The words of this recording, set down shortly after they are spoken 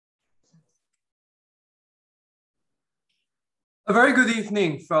A very good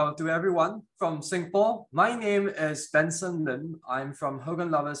evening to everyone from Singapore. My name is Benson Lim. I'm from Hogan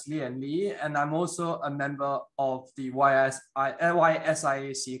Lovells Lee & Lee, and I'm also a member of the YSIAC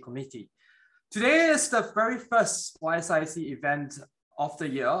committee. Today is the very first YSIAC event of the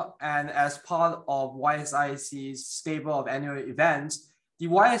year, and as part of YSIAC's stable of annual events, the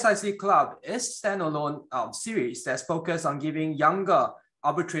YSIAC Club is a standalone series that's focused on giving younger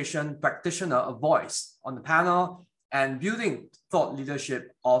arbitration practitioners a voice on the panel and building thought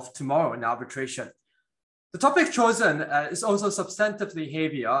leadership of tomorrow in arbitration. The topic chosen is also substantively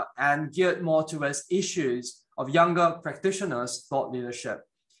heavier and geared more towards issues of younger practitioners' thought leadership.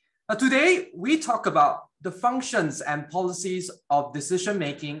 Today, we talk about the functions and policies of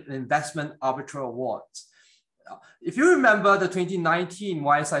decision-making in investment arbitral awards. If you remember, the 2019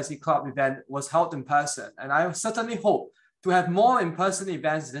 YSIAC Club event was held in person, and I certainly hope to have more in-person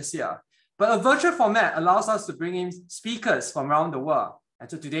events this year. But a virtual format allows us to bring in speakers from around the world.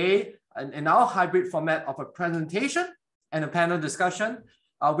 And so today, in our hybrid format of a presentation and a panel discussion,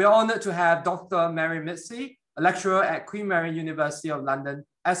 we are honored to have Dr. Mary Mitsi, a lecturer at Queen Mary University of London,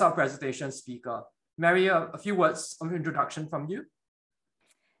 as our presentation speaker. Mary, a few words of introduction from you.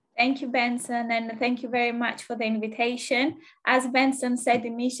 Thank you, Benson, and thank you very much for the invitation. As Benson said,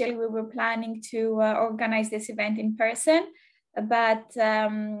 initially we were planning to organize this event in person, but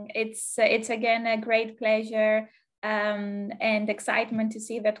it's again a great pleasure and excitement to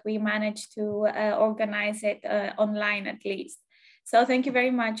see that we managed to organize it online at least. So thank you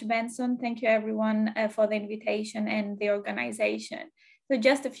very much, Benson. Thank you everyone for the invitation and the organization. So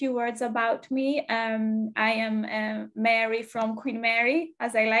just a few words about me. I am Mary from Queen Mary,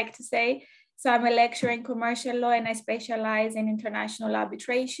 as I like to say. So I'm a lecturer in commercial law and I specialize in international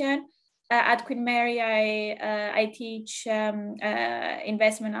arbitration. At Queen Mary, I teach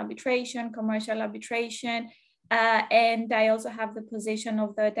investment arbitration, commercial arbitration, and I also have the position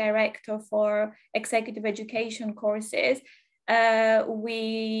of the director for executive education courses.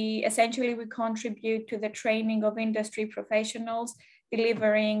 We contribute to the training of industry professionals,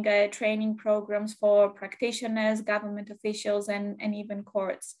 delivering training programs for practitioners, government officials, and even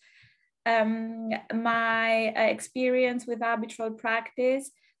courts. My experience with arbitral practice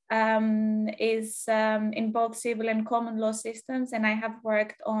is in both civil and common law systems, and I have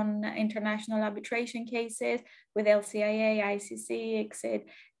worked on international arbitration cases with LCIA, ICC, ICSID,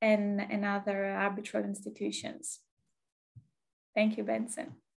 and other arbitral institutions. Thank you,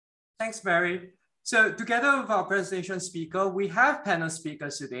 Benson. Thanks, Mary. So together with our presentation speaker, we have panel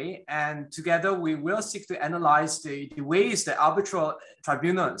speakers today, and together we will seek to analyze the ways that arbitral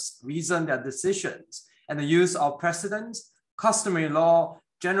tribunals reason their decisions and the use of precedents, customary law,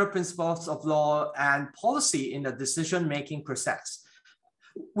 general principles of law, and policy in the decision-making process.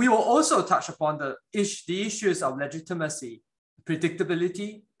 We will also touch upon the issues of legitimacy,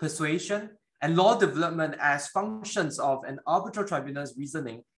 predictability, persuasion, and law development as functions of an arbitral tribunal's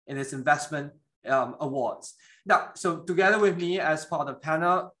reasoning in its investment awards. Now, so together with me as part of the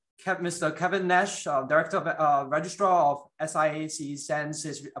panel, Mr. Kevin Nash, Director of Registrar of SIAC, sends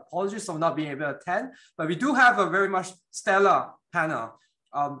his apologies for not being able to attend, but we do have a very much stellar panel.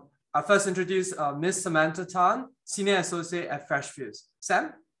 I'll first introduce Ms. Samantha Tan, Senior Associate at Freshfields.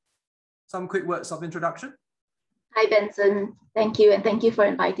 Sam, some quick words of introduction. Hi, Benson. Thank you, and thank you for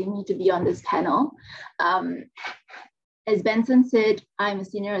inviting me to be on this panel. As Benson said, I'm a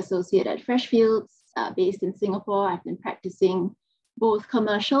Senior Associate at Freshfields, based in Singapore. I've been practicing both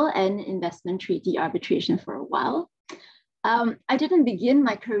commercial and investment treaty arbitration for a while. I didn't begin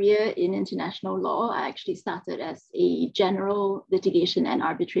my career in international law. I actually started as a general litigation and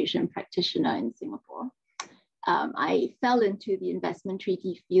arbitration practitioner in Singapore. I fell into the investment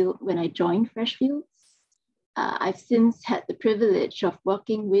treaty field when I joined Freshfields. I've since had the privilege of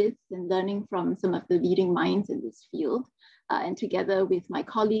working with and learning from some of the leading minds in this field. And together with my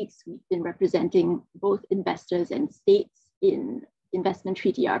colleagues, we've been representing both investors and states in investment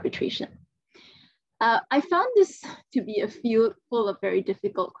treaty arbitration. I found this to be a field full of very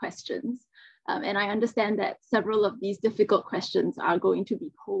difficult questions. And I understand that several of these difficult questions are going to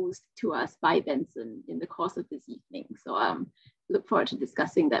be posed to us by Benson in the course of this evening. So look forward to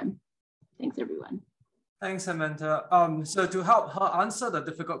discussing them. Thanks, everyone. Thanks, Samantha. So to help her answer the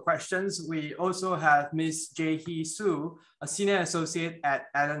difficult questions, we also have Ms. Jae-hee Soo, a Senior Associate at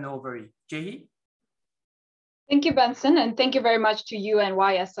Allen Overy. Jae-hee? Thank you, Benson, and thank you very much to you and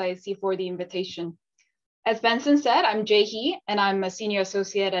YSIAC for the invitation. As Benson said, I'm Jae-hee, and I'm a Senior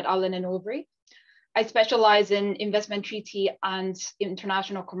Associate at Allen & Overy. I specialize in investment treaty and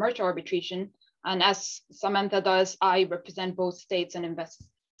international commercial arbitration, and as Samantha does, I represent both states and investors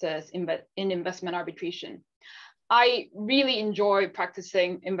in investment arbitration. I really enjoy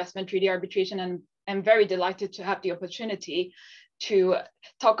practicing investment treaty arbitration, and I'm very delighted to have the opportunity to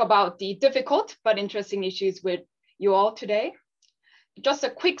talk about the difficult but interesting issues with you all today. Just a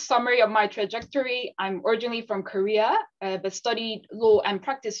quick summary of my trajectory. I'm originally from Korea, but studied law and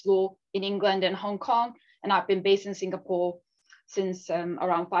practiced law in England and Hong Kong, and I've been based in Singapore since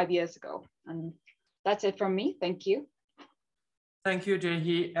around 5 years ago. And that's it from me. Thank you. Thank you,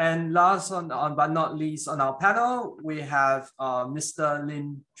 Jae-hee. And last but not least on our panel, we have Mr.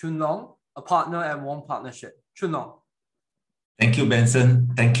 Lin Chun Long, a partner at Wong Partnership. Chun Long. Thank you,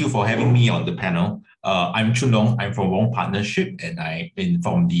 Benson. Thank you for having me on the panel. I'm Chun Long. I'm from Wong Partnership, and I've been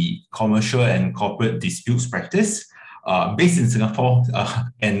from the Commercial and Corporate Disputes Practice, based in Singapore,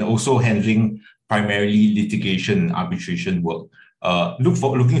 and also handling primarily litigation arbitration work.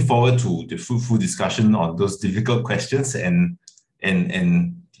 Looking forward to the fruitful discussion on those difficult questions, and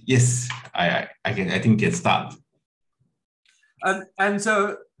yes, I think get start. And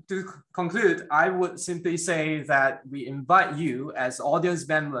so to conclude, I would simply say that we invite you as audience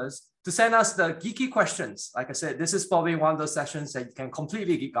members to send us the geeky questions. Like I said, this is probably one of those sessions that you can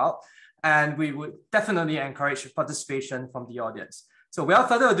completely geek out, and we would definitely encourage participation from the audience. So without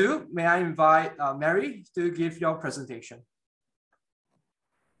further ado, may I invite Mary to give your presentation.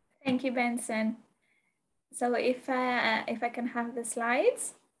 Thank you, Benson. So if I can have the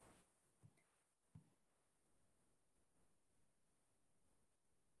slides.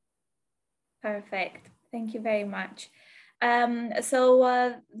 Perfect. Thank you very much.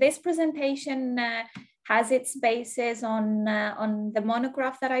 This presentation has its basis on the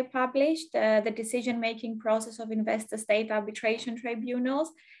monograph that I published, the decision-making process of investor-state arbitration tribunals.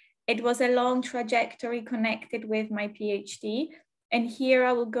 It was a long trajectory connected with my PhD. And here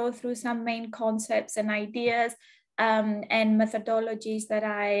I will go through some main concepts and ideas and methodologies that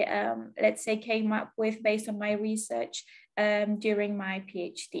I, let's say, came up with based on my research during my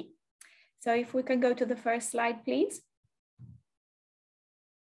PhD. So if we can go to the first slide, please.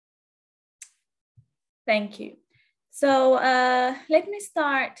 Thank you. So let me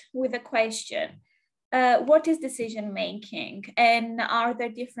start with a question. What is decision making, and are there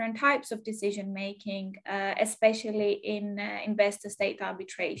different types of decision making, especially in investor-state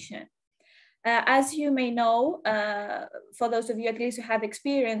arbitration? As you may know, for those of you at least who have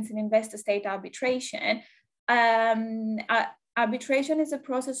experience in investor-state arbitration, arbitration is a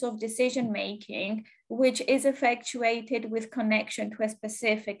process of decision making which is effectuated with connection to a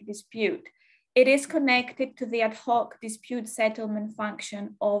specific dispute. It is connected to the ad hoc dispute settlement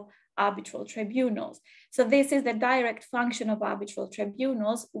function of arbitral tribunals. So this is the direct function of arbitral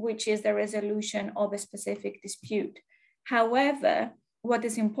tribunals, which is the resolution of a specific dispute. However, what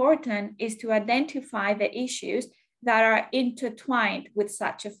is important is to identify the issues that are intertwined with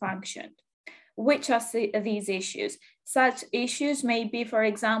such a function. Which are these issues? Such issues may be, for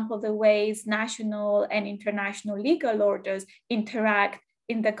example, the ways national and international legal orders interact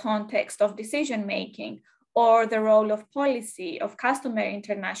in the context of decision making, or the role of policy, of customary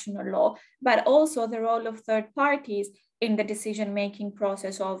international law, but also the role of third parties in the decision-making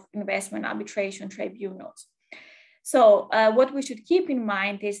process of investment arbitration tribunals. So what we should keep in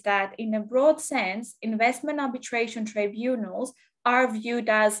mind is that in a broad sense, investment arbitration tribunals are viewed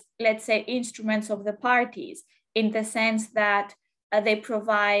as, let's say, instruments of the parties, in the sense that they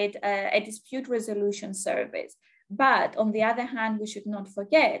provide a dispute resolution service. But on the other hand, we should not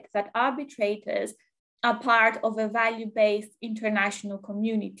forget that arbitrators are part of a value-based international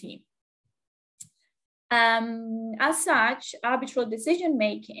community. As such, arbitral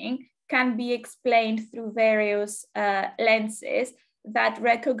decision-making can be explained through various lenses that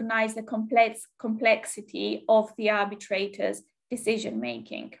recognize the complexity of the arbitrator's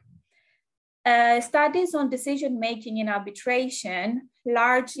decision-making. Studies on decision-making in arbitration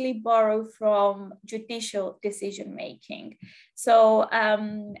largely borrow from judicial decision-making. So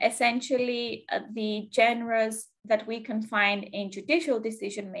essentially, the genres that we can find in judicial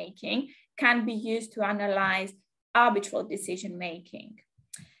decision-making can be used to analyze arbitral decision-making.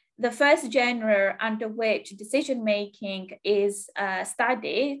 The first genre under which decision-making is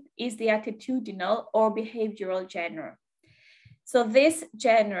studied is the attitudinal or behavioral genre. So this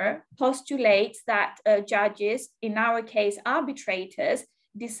genre postulates that judges, in our case arbitrators,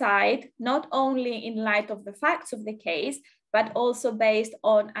 decide not only in light of the facts of the case, but also based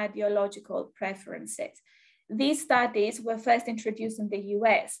on ideological preferences. These studies were first introduced in the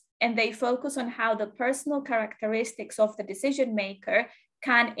US, and they focus on how the personal characteristics of the decision maker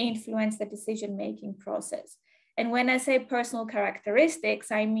can influence the decision-making process. And when I say personal characteristics,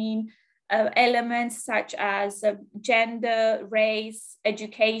 I mean elements such as gender, race,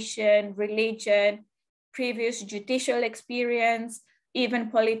 education, religion, previous judicial experience, even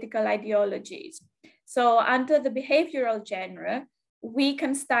political ideologies. So under the behavioral genre, we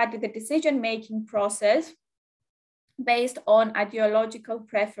can study the decision-making process based on ideological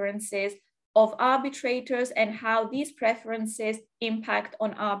preferences of arbitrators and how these preferences impact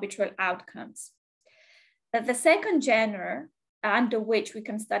on arbitral outcomes. The second genre under which we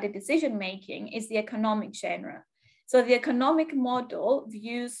can study decision-making is the economic genre. So the economic model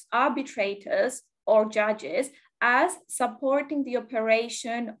views arbitrators or judges as supporting the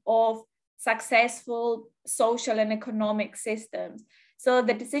operation of successful social and economic systems. So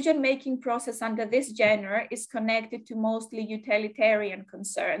the decision-making process under this genre is connected to mostly utilitarian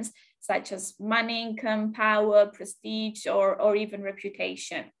concerns, such as money, income, power, prestige, or even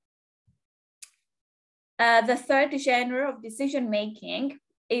reputation. The third genre of decision-making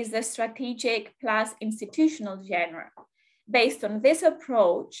is the strategic plus institutional genre. Based on this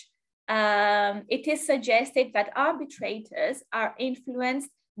approach, it is suggested that arbitrators are influenced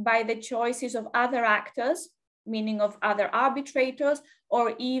by the choices of other actors, meaning of other arbitrators,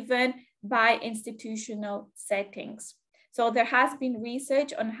 or even by institutional settings. So there has been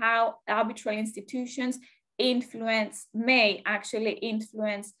research on how arbitral institutions may actually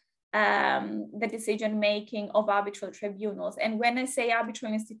influence the decision-making of arbitral tribunals. And when I say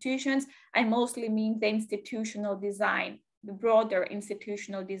arbitral institutions, I mostly mean the institutional design, the broader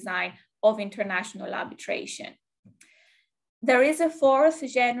institutional design of international arbitration. There is a fourth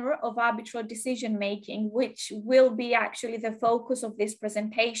genre of arbitral decision-making, which will be actually the focus of this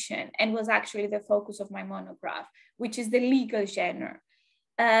presentation and was actually the focus of my monograph, which is the legal genre.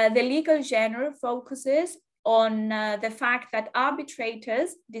 The legal genre focuses on the fact that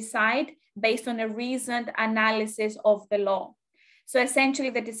arbitrators decide based on a reasoned analysis of the law. So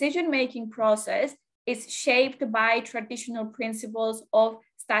essentially the decision-making process is shaped by traditional principles of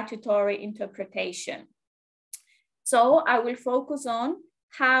statutory interpretation. So I will focus on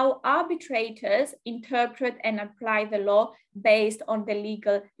how arbitrators interpret and apply the law based on the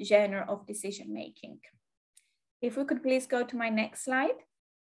legal genre of decision-making. If we could please go to my next slide.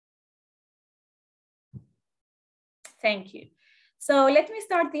 Thank you. So let me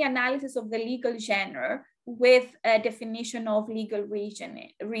start the analysis of the legal genre with a definition of legal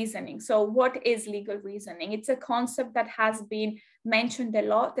reasoning. So what is legal reasoning? It's a concept that has been mentioned a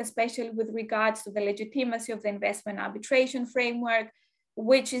lot, especially with regards to the legitimacy of the investment arbitration framework,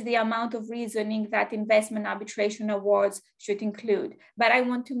 which is the amount of reasoning that investment arbitration awards should include. But I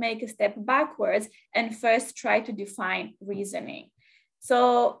want to make a step backwards and first try to define reasoning.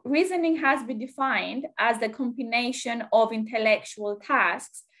 So reasoning has been defined as the combination of intellectual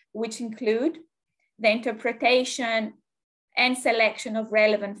tasks, which include the interpretation and selection of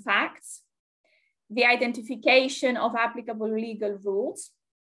relevant facts, the identification of applicable legal rules,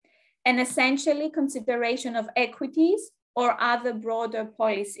 and essentially consideration of equities or other broader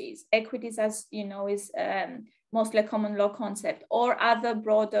policies. Equities, as you know, is mostly a common law concept, or other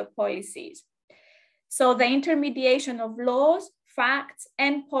broader policies. So the intermediation of laws, facts,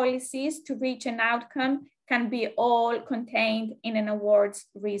 and policies to reach an outcome can be all contained in an award's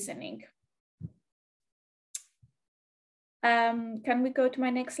reasoning. Can we go to my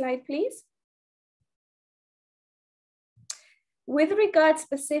next slide, please? With regard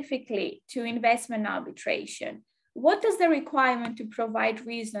specifically to investment arbitration, what does the requirement to provide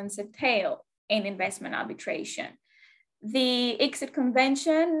reasons entail in investment arbitration? The ICSID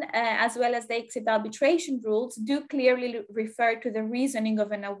Convention, as well as the ICSID Arbitration Rules, do clearly refer to the reasoning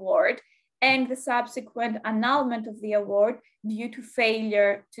of an award and the subsequent annulment of the award due to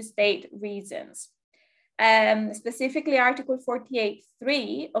failure to state reasons. Specifically, Article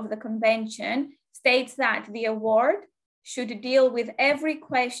 48.3 of the Convention states that the award should deal with every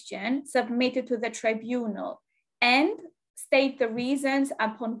question submitted to the tribunal and state the reasons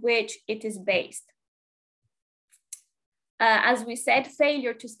upon which it is based. As we said,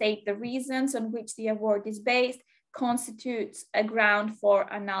 failure to state the reasons on which the award is based constitutes a ground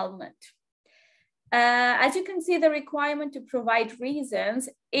for annulment. As you can see, the requirement to provide reasons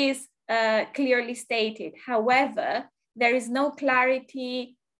is clearly stated. However, there is no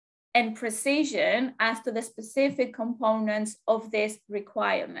clarity and precision as to the specific components of this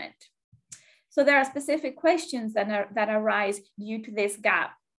requirement. So there are specific questions that arise due to this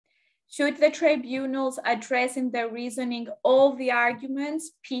gap. Should the tribunals address in their reasoning all the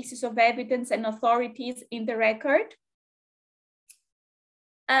arguments, pieces of evidence, and authorities in the record?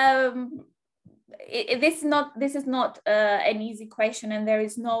 This is not an easy question, and there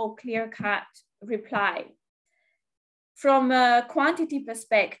is no clear-cut reply. From a quantity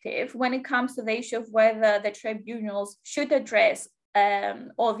perspective, when it comes to the issue of whether the tribunals should address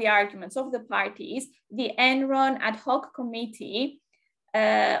all the arguments of the parties, the Enron ad hoc committee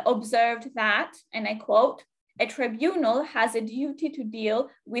observed that, and I quote, "A tribunal has a duty to deal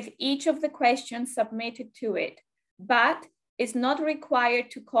with each of the questions submitted to it, but is not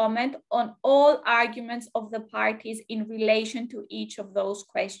required to comment on all arguments of the parties in relation to each of those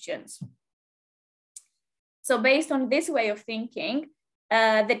questions." So based on this way of thinking,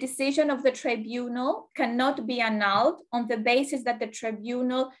 the decision of the tribunal cannot be annulled on the basis that the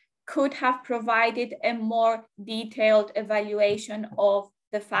tribunal could have provided a more detailed evaluation of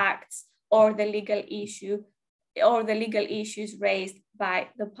the facts or the legal issue or the legal issues raised by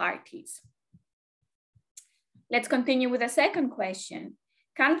the parties. Let's continue with the second question.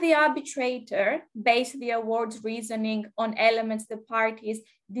 Can the arbitrator base the award's reasoning on elements the parties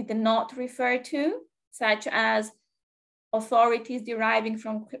did not refer to, such as authorities deriving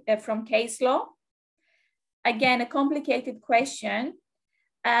from case law? Again, a complicated question.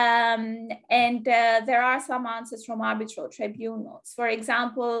 There are some answers from arbitral tribunals. For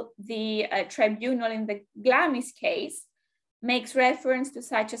example, the tribunal in the Glamis case makes reference to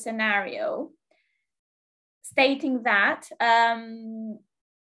such a scenario, stating that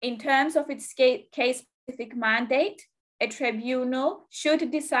in terms of its case-specific mandate, a tribunal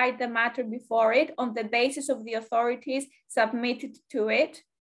should decide the matter before it on the basis of the authorities submitted to it,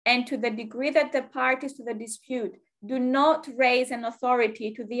 and to the degree that the parties to the dispute do not raise an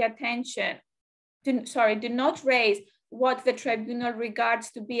authority to the attention, do not raise what the tribunal regards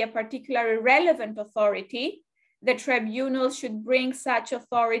to be a particularly relevant authority, the tribunal should bring such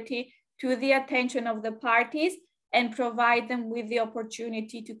authority to the attention of the parties and provide them with the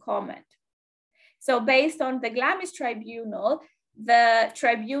opportunity to comment. So based on the Glamis tribunal, the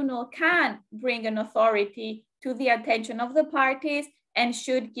tribunal can bring an authority to the attention of the parties and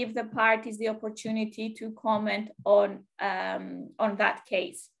should give the parties the opportunity to comment on that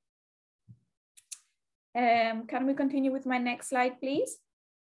case. Can we continue with my next slide, please?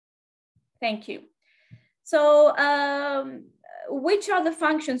 Thank you. So which are the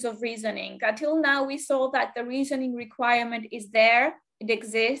functions of reasoning? Until now, we saw that the reasoning requirement is there, it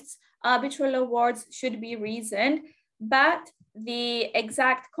exists. Arbitral awards should be reasoned, but the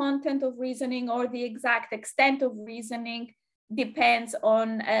exact content of reasoning or the exact extent of reasoning depends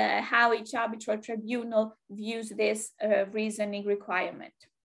on how each arbitral tribunal views this reasoning requirement.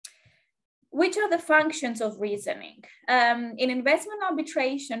 Which are the functions of reasoning? In investment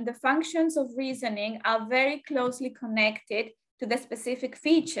arbitration, the functions of reasoning are very closely connected to the specific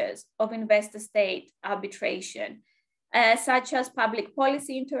features of investor-state arbitration, such as public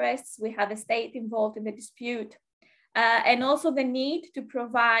policy interests. We have a state involved in the dispute, and also the need to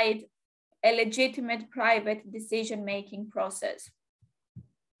provide a legitimate private decision-making process.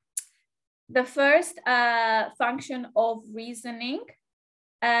 The first function of reasoning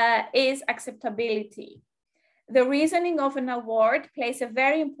is acceptability. The reasoning of an award plays a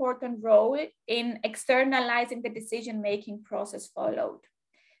very important role in externalizing the decision-making process followed.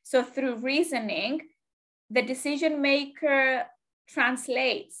 So through reasoning, the decision maker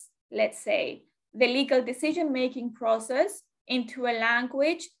translates, let's say, the legal decision-making process into a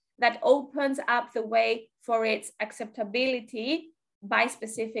language that opens up the way for its acceptability by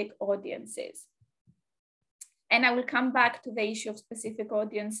specific audiences. And I will come back to the issue of specific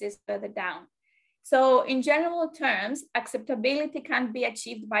audiences further down. So in general terms, acceptability can be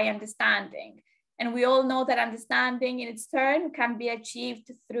achieved by understanding. And we all know that understanding in its turn can be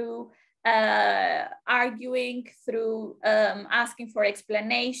achieved through arguing, through asking for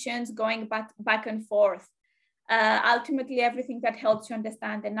explanations, going back and forth. Ultimately, everything that helps you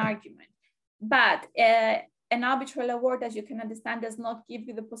understand an argument. But an arbitral award, as you can understand, does not give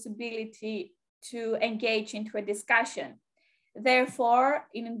you the possibility to engage into a discussion. Therefore,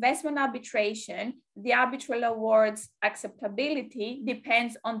 in investment arbitration, the arbitral award's acceptability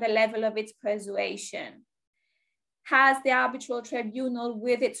depends on the level of its persuasion. Has the arbitral tribunal,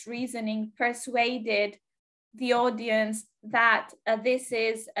 with its reasoning, persuaded the audience that this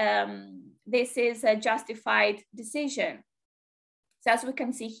is a justified decision? So as we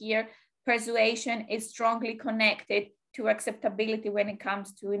can see here, persuasion is strongly connected to acceptability when it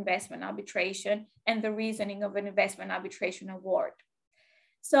comes to investment arbitration and the reasoning of an investment arbitration award.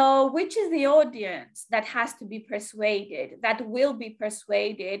 So which is the audience that has to be persuaded, that will be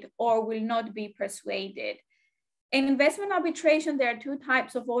persuaded or will not be persuaded? In investment arbitration, there are two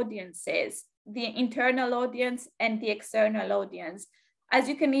types of audiences, the internal audience and the external audience. As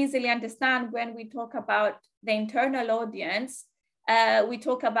you can easily understand, when we talk about the internal audience, we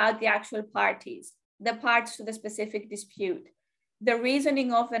talk about the actual parties, the parties to the specific dispute. The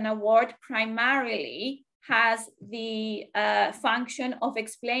reasoning of an award primarily has the function of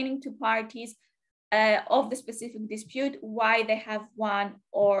explaining to parties of the specific dispute why they have won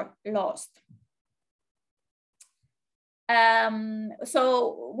or lost.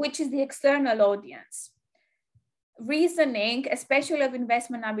 So which is the external audience? Reasoning, especially of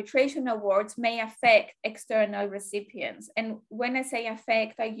investment arbitration awards, may affect external recipients. And when I say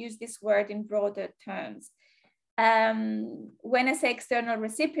affect, I use this word in broader terms. When I say external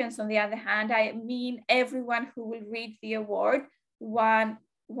recipients, on the other hand, I mean everyone who will read the award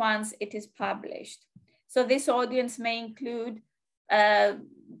once it is published. So this audience may include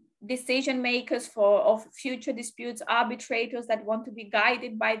decision makers of future disputes, arbitrators that want to be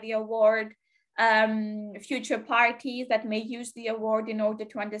guided by the award, future parties that may use the award in order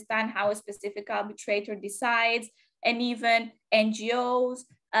to understand how a specific arbitrator decides, and even NGOs,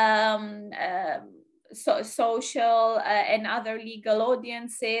 social and other legal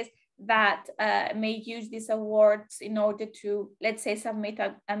audiences that may use these awards in order to, let's say, submit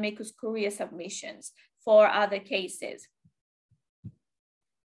amicus curiae submissions for other cases.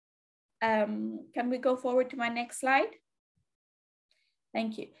 Can we go forward to my next slide?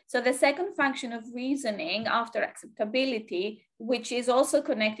 Thank you. So the second function of reasoning after acceptability, which is also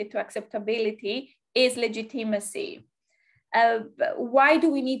connected to acceptability, is legitimacy. Why do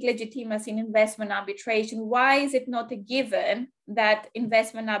we need legitimacy in investment arbitration? Why is it not a given that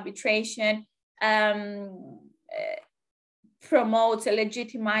investment arbitration promotes a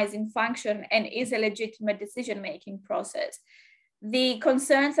legitimizing function and is a legitimate decision-making process? The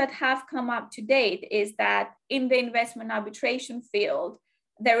concerns that have come up to date is that in the investment arbitration field,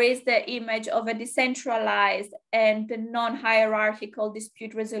 there is the image of a decentralized and non-hierarchical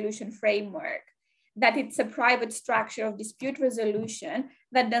dispute resolution framework, that it's a private structure of dispute resolution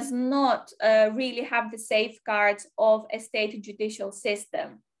that does not really have the safeguards of a state judicial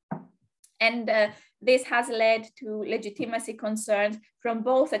system. And this has led to legitimacy concerns from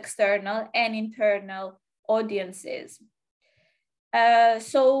both external and internal audiences.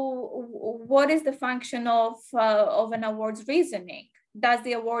 So what is the function of an awards reasoning? Does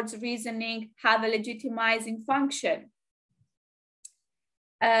the awards reasoning have a legitimizing function?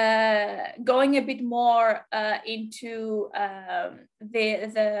 Going a bit more into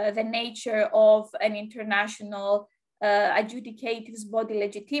the nature of an international adjudicatives body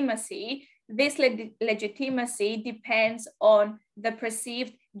legitimacy, this legitimacy depends on the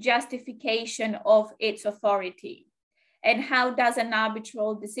perceived justification of its authority. And how does an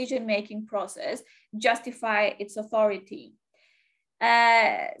arbitral decision-making process justify its authority?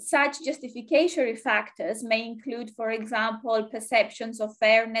 Such justificatory factors may include, for example, perceptions of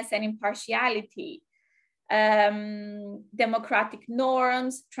fairness and impartiality, democratic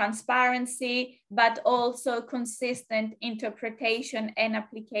norms, transparency, but also consistent interpretation and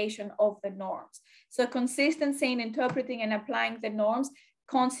application of the norms. So consistency in interpreting and applying the norms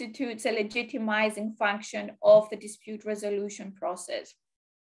constitutes a legitimizing function of the dispute resolution process.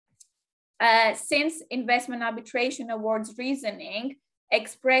 Since investment arbitration awards reasoning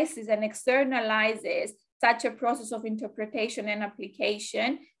expresses and externalizes such a process of interpretation and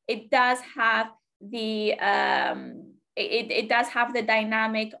application, it does have the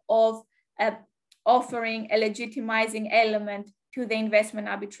dynamic of offering a legitimizing element to the investment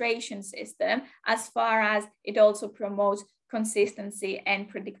arbitration system, as far as it also promotes consistency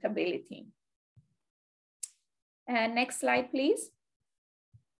and predictability. Next slide, please.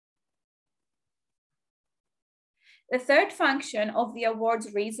 The third function of the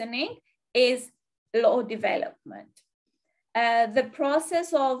awards reasoning is law development. The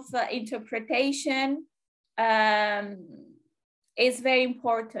process of interpretation is very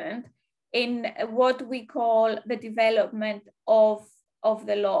important in what we call the development of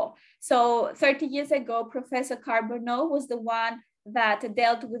the law. So 30 years ago, Professor Carbonneau was the one that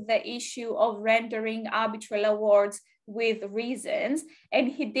dealt with the issue of rendering arbitral awards with reasons. And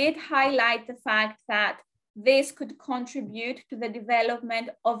he did highlight the fact that this could contribute to the development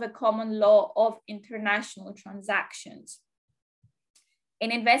of a common law of international transactions.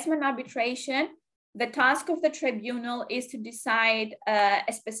 In investment arbitration, the task of the tribunal is to decide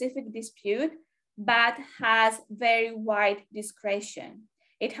a specific dispute, but has very wide discretion.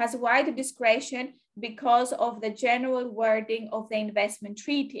 It has wide discretion because of the general wording of the investment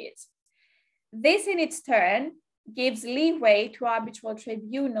treaties. This in its turn gives leeway to arbitral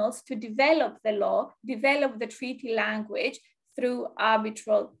tribunals to develop the law, develop the treaty language through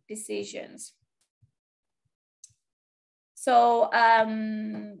arbitral decisions. So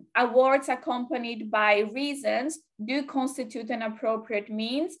awards accompanied by reasons do constitute an appropriate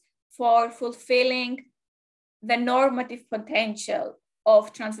means for fulfilling the normative potential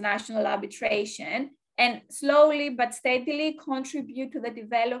of transnational arbitration and slowly but steadily contribute to the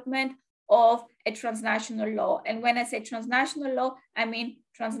development of a transnational law. And when I say transnational law, I mean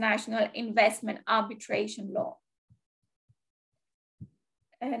transnational investment arbitration law.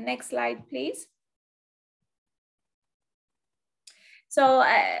 Next slide, please. So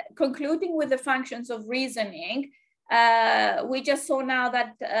concluding with the functions of reasoning, we just saw now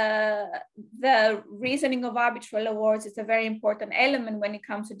that the reasoning of arbitral awards is a very important element when it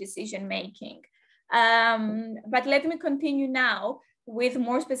comes to decision making. But let me continue now with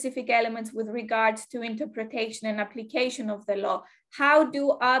more specific elements with regards to interpretation and application of the law. How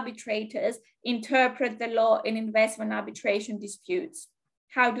do arbitrators interpret the law in investment arbitration disputes?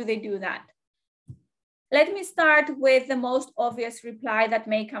 How do they do that? Let me start with the most obvious reply that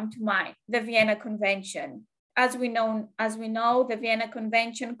may come to mind, the Vienna Convention. As we know, the Vienna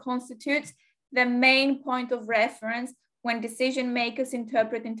Convention constitutes the main point of reference when decision makers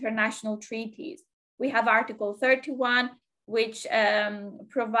interpret international treaties. We have Article 31, which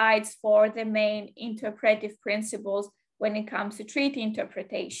provides for the main interpretive principles when it comes to treaty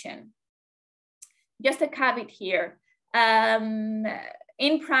interpretation. Just a caveat here.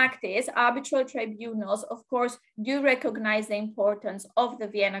 In practice, arbitral tribunals, of course, do recognize the importance of the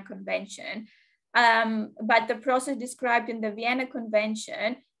Vienna Convention, but the process described in the Vienna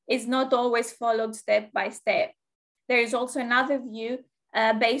Convention is not always followed step by step. There is also another view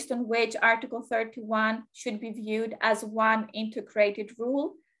based on which Article 31 should be viewed as one integrated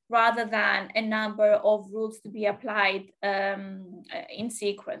rule rather than a number of rules to be applied in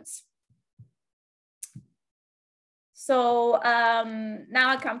sequence. So now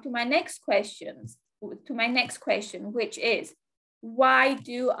I come to my next question, which is, why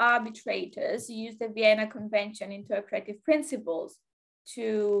do arbitrators use the Vienna Convention interpretive principles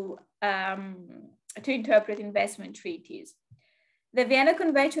to interpret investment treaties? The Vienna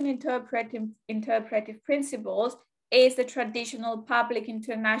Convention interpretive principles is the traditional public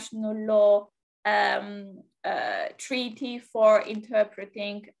international law treaty for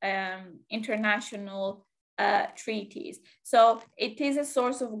interpreting international treaties. So it is a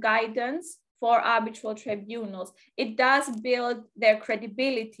source of guidance for arbitral tribunals. It does build their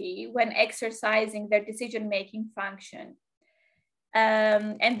credibility when exercising their decision-making function.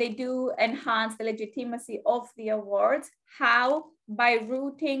 And they do enhance the legitimacy of the awards. How? By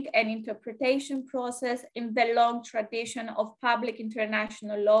rooting an interpretation process in the long tradition of public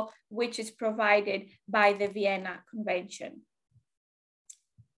international law, which is provided by the Vienna Convention.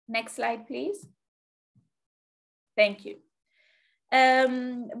 Next slide, please. Thank you.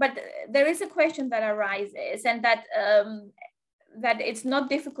 But there is a question that arises, and that it's not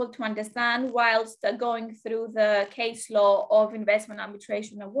difficult to understand whilst going through the case law of investment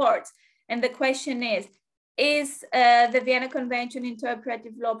arbitration awards. And the question is the Vienna Convention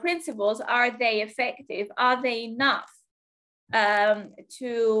interpretive law principles, are they effective? Are they enough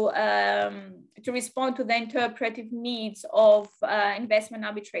to respond to the interpretive needs of investment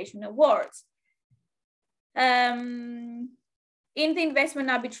arbitration awards? In the investment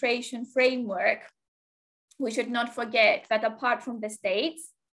arbitration framework, we should not forget that apart from the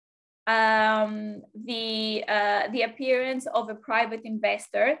states, the appearance of a private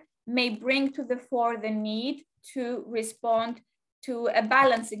investor may bring to the fore the need to respond to a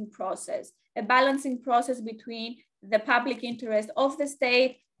balancing process between the public interest of the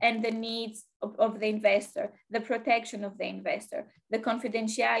state and the needs of the investor, the protection of the investor, the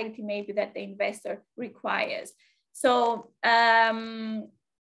confidentiality maybe that the investor requires. So the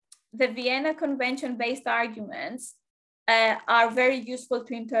Vienna Convention-based arguments are very useful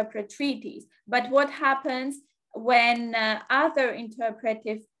to interpret treaties. But what happens when other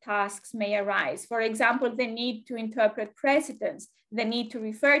interpretive tasks may arise? For example, the need to interpret precedents, the need to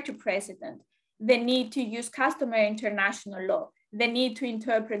refer to precedent, the need to use customary international law, the need to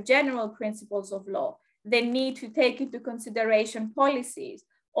interpret general principles of law, the need to take into consideration policies,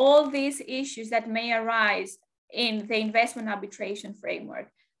 all these issues that may arise in the investment arbitration framework.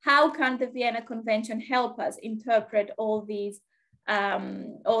 How can the Vienna Convention help us interpret all these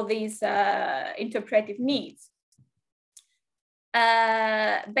interpretive needs?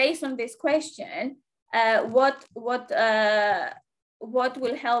 Based on this question, what will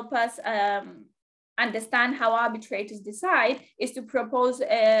help us understand how arbitrators decide is to propose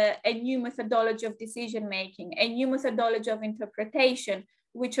a new methodology of decision making, a new methodology of interpretation,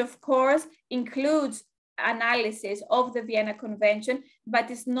 which of course includes analysis of the Vienna Convention,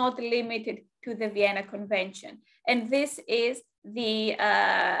 but is not limited to the Vienna Convention. And this is the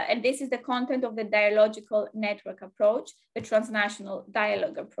content of the dialogical network approach, the transnational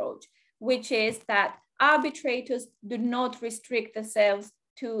dialogue approach, which is that arbitrators do not restrict themselves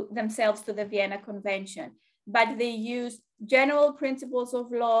to themselves to the Vienna Convention, but they use general principles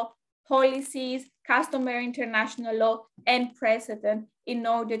of law, policies, customary international law, and precedent in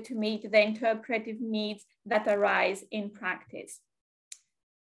order to meet the interpretive needs that arise in practice.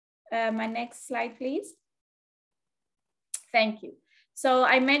 My next slide, please. Thank you. So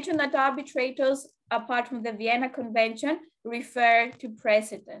I mentioned that arbitrators, apart from the Vienna Convention, refer to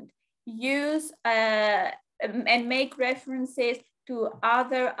precedent, use and make references to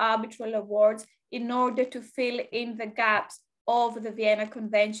other arbitral awards in order to fill in the gaps of the Vienna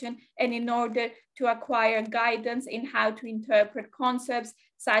Convention and in order to acquire guidance in how to interpret concepts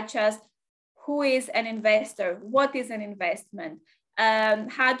such as who is an investor, what is an investment,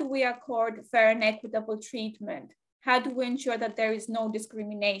 how do we accord fair and equitable treatment, how do we ensure that there is no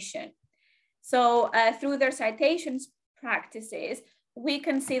discrimination. So through their citations practices, we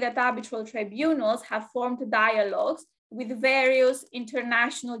can see that arbitral tribunals have formed dialogues with various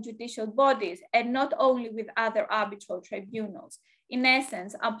international judicial bodies and not only with other arbitral tribunals. In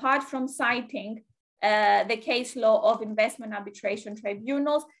essence, apart from citing the case law of investment arbitration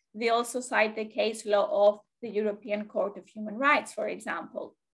tribunals, they also cite the case law of the European Court of Human Rights, for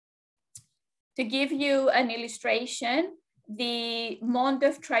example. To give you an illustration, the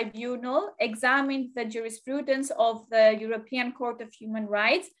Mondev Tribunal examined the jurisprudence of the European Court of Human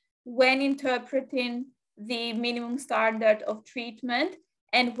Rights when interpreting the minimum standard of treatment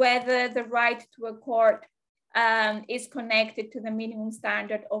and whether the right to a court is connected to the minimum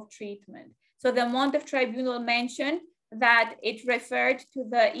standard of treatment. So the Mondev Tribunal mentioned that it referred to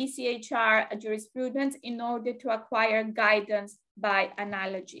the ECHR jurisprudence in order to acquire guidance by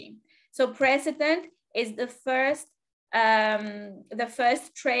analogy. So precedent is the first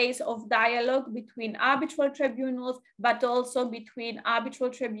trace of dialogue between arbitral tribunals, but also between arbitral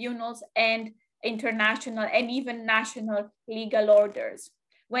tribunals and international and even national legal orders.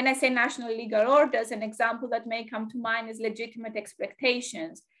 When I say national legal orders, an example that may come to mind is legitimate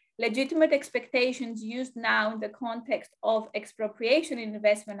expectations. Legitimate expectations used now in the context of expropriation in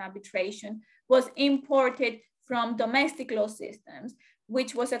investment arbitration was imported from domestic law systems,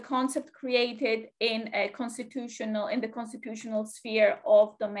 which was a concept created in the constitutional sphere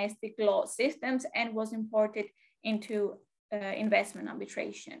of domestic law systems and was imported into investment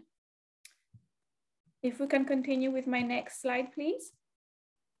arbitration. If we can continue with my next slide, please.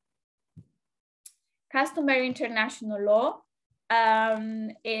 Customary international law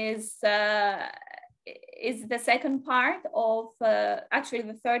is the second part of, actually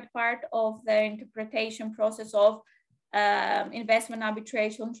the third part of the interpretation process of investment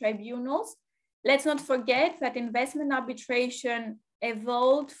arbitration tribunals. Let's not forget that investment arbitration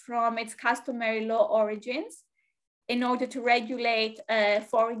evolved from its customary law origins in order to regulate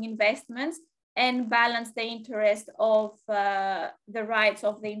foreign investments and balance the interest of the rights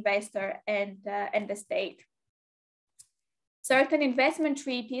of the investor and the state. Certain investment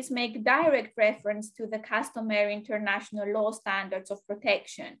treaties make direct reference to the customary international law standards of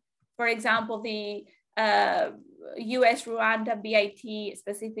protection. For example, the US-Rwanda BIT,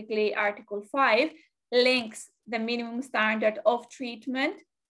 specifically Article 5, links the minimum standard of treatment,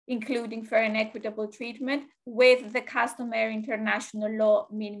 including fair and equitable treatment, with the customary international law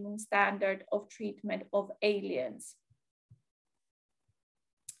minimum standard of treatment of aliens.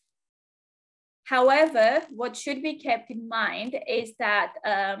 However, what should be kept in mind is that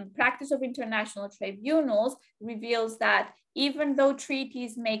practice of international tribunals reveals that even though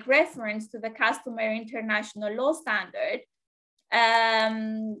treaties make reference to the customary international law standard,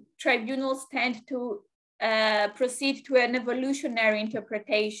 tribunals tend to proceed to an evolutionary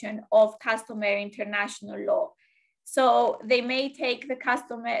interpretation of customary international law. So they may take the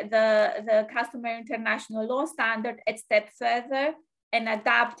customary international law standard a step further and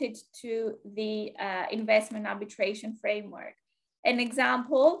adapt it to the investment arbitration framework. An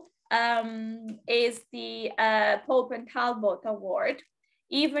example is the Pope and Talbot Award.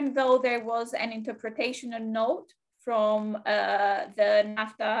 Even though there was an interpretational note from the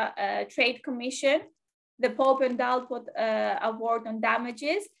NAFTA Trade Commission, the Pope and Talbot Award on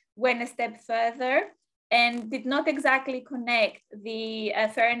damages went a step further and did not exactly connect the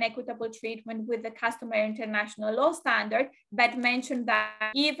fair and equitable treatment with the customary international law standard, but mentioned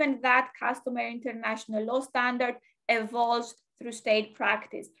that even that customary international law standard evolves through state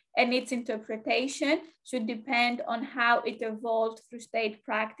practice, and its interpretation should depend on how it evolved through state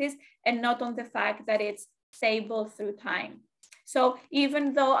practice and not on the fact that it's stable through time. So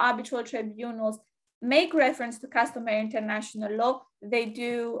even though arbitral tribunals make reference to customary international law, they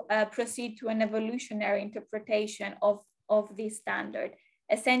do proceed to an evolutionary interpretation of this standard,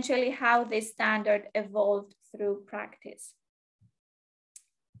 essentially how this standard evolved through practice.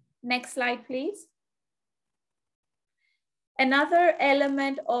 Next slide, please. Another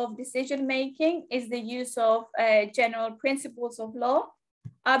element of decision-making is the use of general principles of law.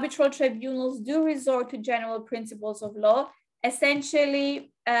 Arbitral tribunals do resort to general principles of law,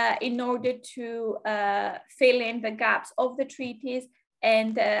 essentially in order to fill in the gaps of the treaties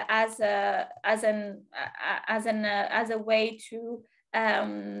and as a way to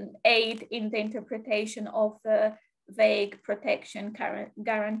aid in the interpretation of the vague protection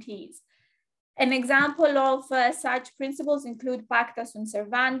guarantees. An example of such principles include pacta sunt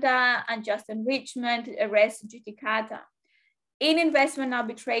servanda, unjust enrichment, res judicata. In investment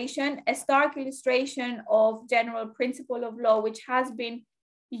arbitration, a stark illustration of general principle of law, which has been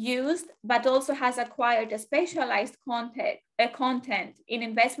used, but also has acquired a specialized content in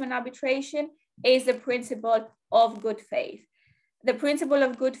investment arbitration, is the principle of good faith. The principle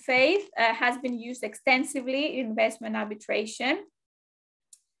of good faith has been used extensively in investment arbitration,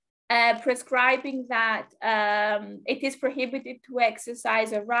 prescribing that it is prohibited to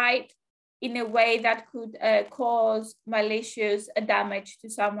exercise a right in a way that could cause malicious damage to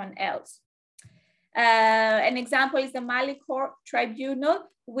someone else. An example is the Mali Court Tribunal,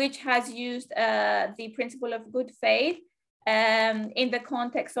 which has used the principle of good faith in the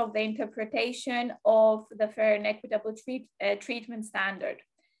context of the interpretation of the fair and equitable treatment standard.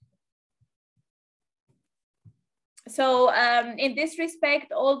 So in this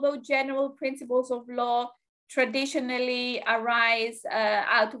respect, although general principles of law traditionally arise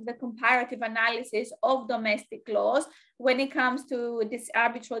out of the comparative analysis of domestic laws, when it comes to this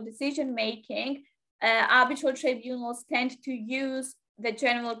arbitral decision-making, arbitral tribunals tend to use the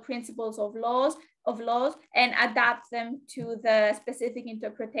general principles of laws and adapt them to the specific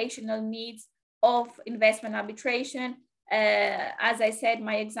interpretational needs of investment arbitration. As I said,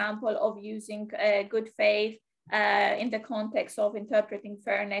 my example of using good faith in the context of interpreting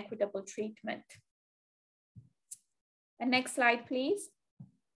fair and equitable treatment. And next slide, please.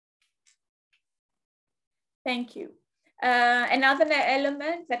 Thank you. Another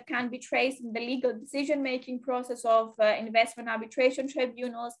element that can be traced in the legal decision-making process of investment arbitration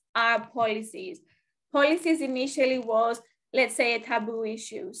tribunals are policies. Policies initially was, let's say, a taboo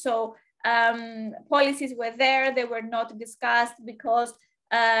issue. So policies were there, they were not discussed because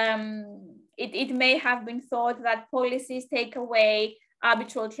it may have been thought that policies take away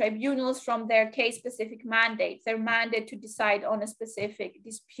arbitral tribunals from their case-specific mandates, their mandate to decide on a specific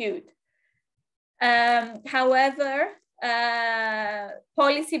dispute. However,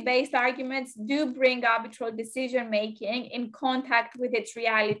 policy-based arguments do bring arbitral decision-making in contact with its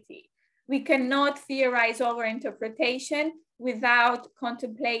reality. We cannot theorize over interpretation without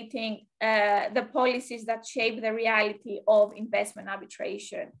contemplating the policies that shape the reality of investment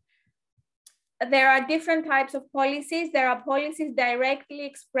arbitration. There are different types of policies. There are policies directly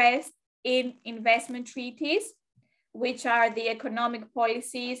expressed in investment treaties, which are the economic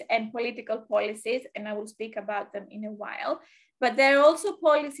policies and political policies, and I will speak about them in a while. But there are also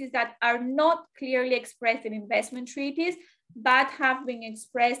policies that are not clearly expressed in investment treaties, but have been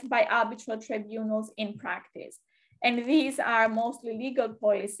expressed by arbitral tribunals in practice. And these are mostly legal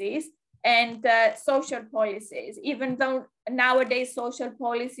policies and social policies, even though nowadays social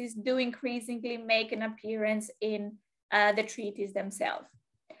policies do increasingly make an appearance in the treaties themselves.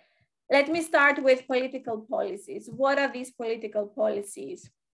 Let me start with political policies. What are these political policies?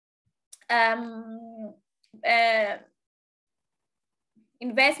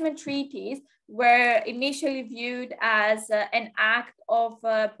 Investment treaties were initially viewed as an act of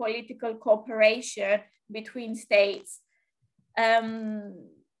political cooperation between states.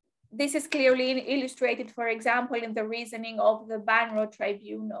 This is clearly illustrated, for example, in the reasoning of the Banro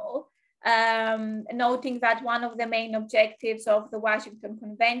Tribunal, noting that one of the main objectives of the Washington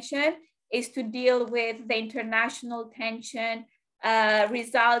Convention is to deal with the international tension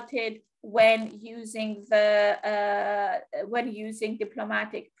resulted when using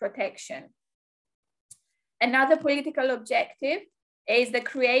diplomatic protection. Another political objective is the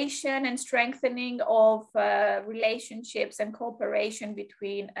creation and strengthening of relationships and cooperation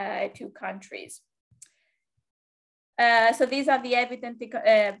between two countries. So these are the evident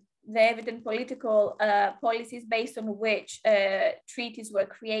political policies based on which treaties were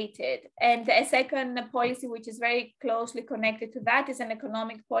created. And a second policy, which is very closely connected to that, is an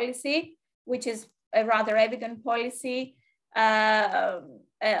economic policy, which is a rather evident policy.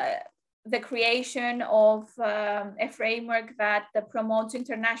 The creation of a framework that promotes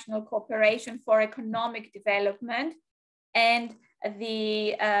international cooperation for economic development, and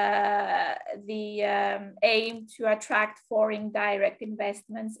the aim to attract foreign direct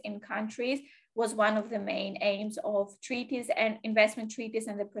investments in countries was one of the main aims of treaties and investment treaties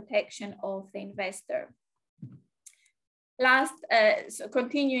and the protection of the investor. Last, so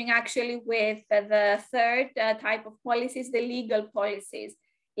continuing actually with the third type of policies, the legal policies.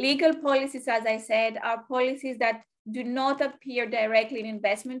 Legal policies, as I said, are policies that do not appear directly in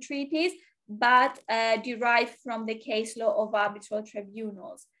investment treaties, but derive from the case law of arbitral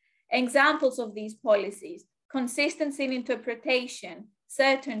tribunals. Examples of these policies: consistency in interpretation,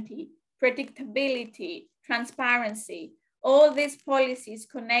 certainty, predictability, transparency. All these policies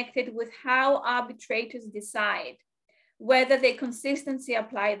connected with how arbitrators decide whether they consistently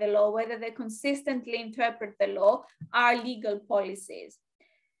apply the law, whether they consistently interpret the law, are legal policies.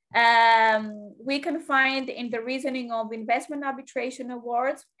 We can find in the reasoning of investment arbitration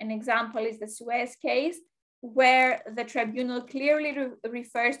awards, an example is the Suez case, where the tribunal clearly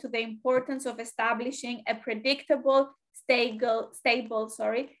refers to the importance of establishing a predictable, stable,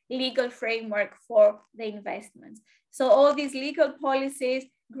 legal framework for the investments. So all these legal policies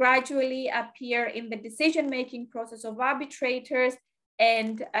gradually appear in the decision-making process of arbitrators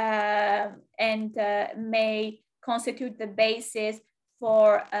and may constitute the basis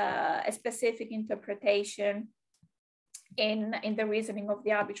for a specific interpretation in the reasoning of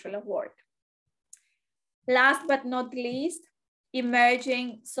the arbitral award. Last but not least,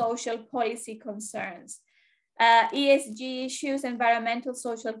 emerging social policy concerns. ESG issues, environmental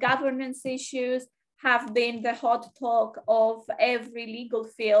social governance issues, have been the hot talk of every legal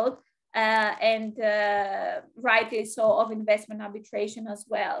field and rightly so of investment arbitration as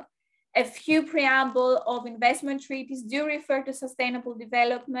well. A few preamble of investment treaties do refer to sustainable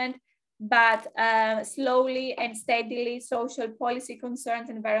development, but slowly and steadily social policy concerns,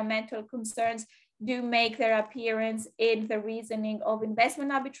 environmental concerns do make their appearance in the reasoning of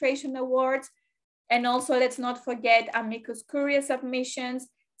investment arbitration awards. And also, let's not forget amicus curiae submissions,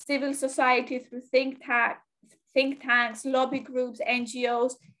 civil society through think tanks, lobby groups,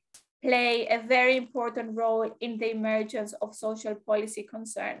 NGOs play a very important role in the emergence of social policy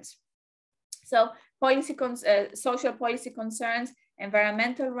concerns. So social policy concerns,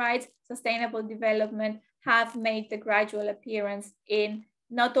 environmental rights, sustainable development have made the gradual appearance in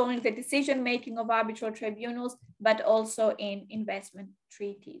not only the decision-making of arbitral tribunals, but also in investment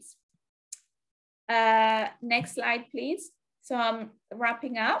treaties. Next slide, please. So I'm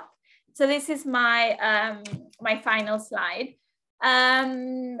wrapping up. So this is my, my final slide.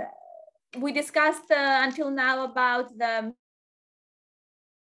 We discussed until now about the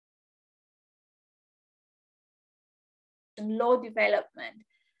law development,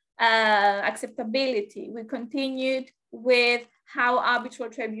 acceptability. We continued with how arbitral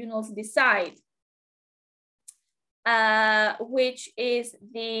tribunals decide, which is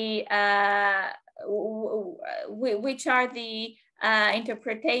the which are the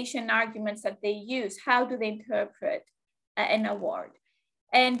interpretation arguments that they use. How do they interpret an award?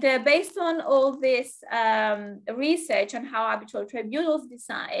 And based on all this research on how arbitral tribunals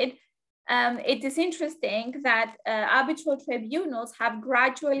decide, it is interesting that arbitral tribunals have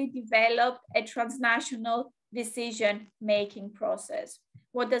gradually developed a transnational decision-making process.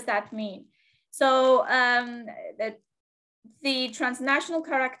 What does that mean? So the transnational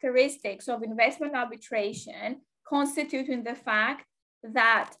characteristics of investment arbitration constitute in the fact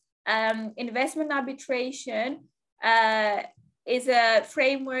that investment arbitration is a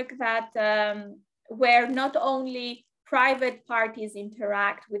framework that where not only private parties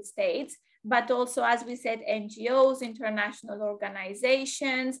interact with states, but also, as we said, NGOs, international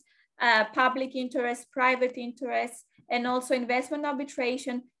organizations, public interests, private interests, and also investment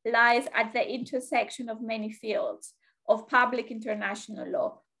arbitration lies at the intersection of many fields of public international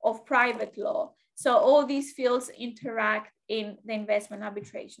law, of private law. So all these fields interact in the investment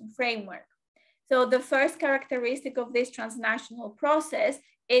arbitration framework. So the first characteristic of this transnational process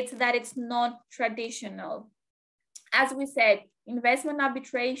is that it's non-traditional. As we said, investment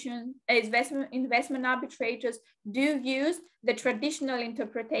arbitrators do use the traditional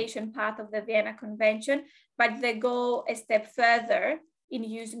interpretation path of the Vienna Convention, but they go a step further in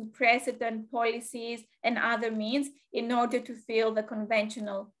using precedent, policies, and other means in order to fill the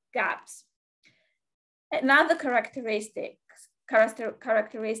conventional gaps. Another characteristic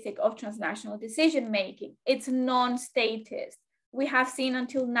of transnational decision-making, it's non-statist. We have seen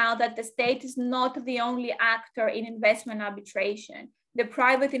until now that the state is not the only actor in investment arbitration. The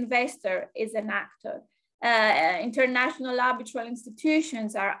private investor is an actor. International arbitral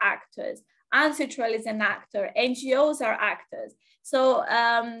institutions are actors. Arbitral is an actor. NGOs are actors. So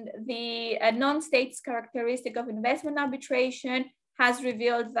the non-state characteristic of investment arbitration has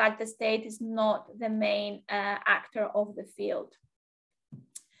revealed that the state is not the main actor of the field.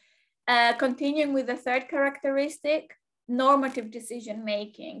 Continuing with the third characteristic, normative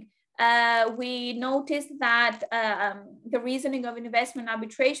decision-making. We noticed that the reasoning of investment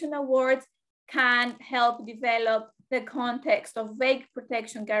arbitration awards can help develop the context of vague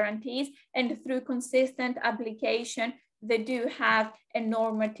protection guarantees, and through consistent application, they do have a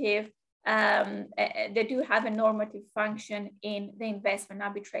normative function in the investment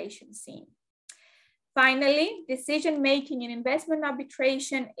arbitration scene. Finally, decision-making in investment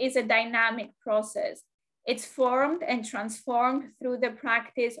arbitration is a dynamic process. It's formed and transformed through the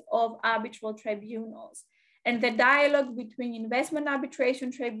practice of arbitral tribunals and the dialogue between investment arbitration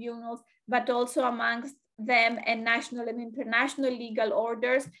tribunals, but also amongst them and national and international legal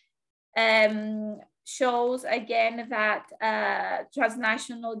orders, shows again that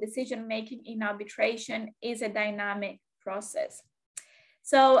transnational decision-making in arbitration is a dynamic process.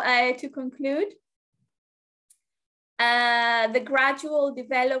 So to conclude, the gradual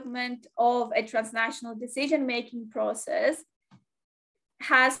development of a transnational decision-making process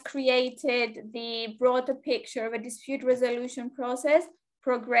has created the broader picture of a dispute resolution process,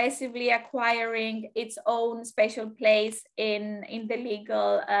 progressively acquiring its own special place in the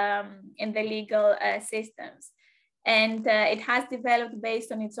legal systems. And it has developed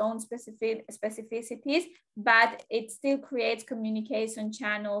based on its own specificities, but it still creates communication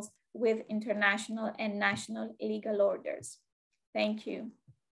channels with international and national legal orders. Thank you.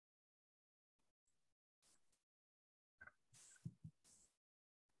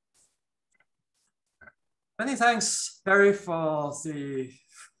 Many thanks, Barry, for the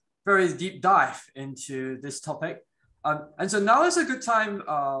very deep dive into this topic. And so now is a good time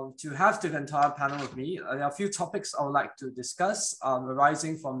to have the entire panel with me. There are a few topics I would like to discuss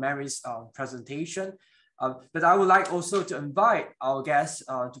arising from Mary's presentation. But I would like also to invite our guests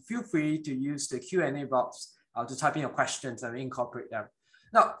to feel free to use the Q&A box to type in your questions and incorporate them.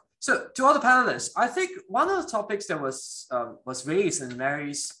 Now, so to all the panelists, I think one of the topics that was raised in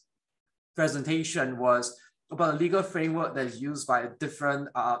Mary's presentation was about a legal framework that is used by different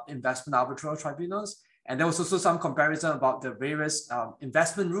investment arbitral tribunals. And there was also some comparison about the various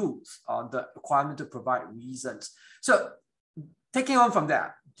investment rules on the requirement to provide reasons. So taking on from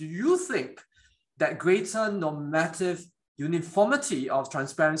that, do you think that greater normative uniformity of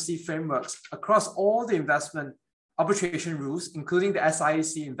transparency frameworks across all the investment arbitration rules, including the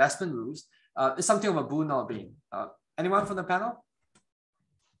SIAC investment rules, is something of a boon or a bane? Anyone from the panel?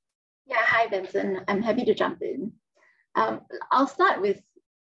 Yeah, hi, Benson. I'm happy to jump in. I'll start with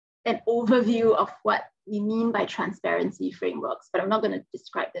an overview of what we mean by transparency frameworks, but I'm not going to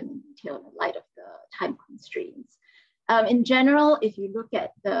describe them in detail in light of the time constraints. In general, if you look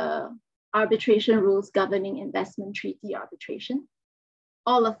at the arbitration rules governing investment treaty arbitration,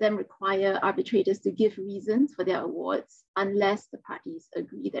 all of them require arbitrators to give reasons for their awards unless the parties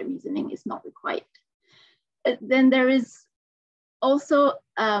agree that reasoning is not required. Then there is also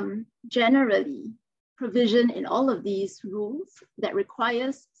generally provision in all of these rules that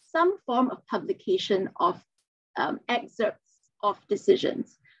requires some form of publication of excerpts of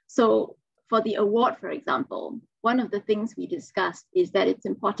decisions. So for the award, for example, one of the things we discussed is that it's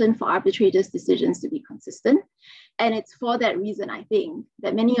important for arbitrators' decisions to be consistent. And it's for that reason, I think,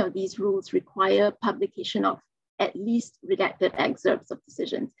 that many of these rules require publication of at least redacted excerpts of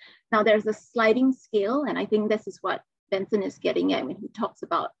decisions. Now, there's a sliding scale, and I think this is what Benson is getting at when he talks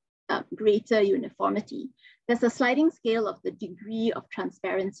about greater uniformity. There's a sliding scale of the degree of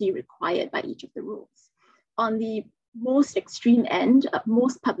transparency required by each of the rules. On the most extreme end,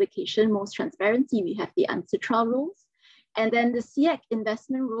 most publication, most transparency, we have the Arbitral rules. And then the SIAC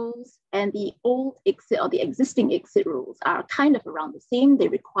investment rules and the old exit or the existing exit rules are kind of around the same. They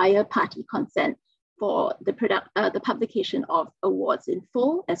require party consent for the publication of awards in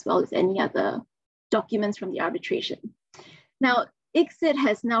full, as well as any other documents from the arbitration. Now, ICSID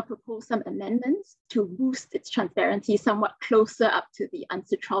has now proposed some amendments to boost its transparency somewhat closer up to the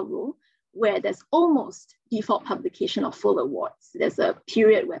Arbitral rule, where there's almost default publication of full awards. There's a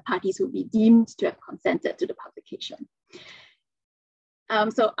period where parties will be deemed to have consented to the publication.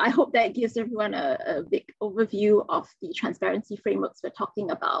 So I hope that gives everyone a big overview of the transparency frameworks we're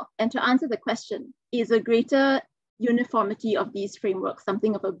talking about. And to answer the question, is a greater uniformity of these frameworks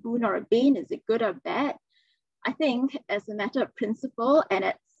something of a boon or a bane? Is it good or bad? I think as a matter of principle and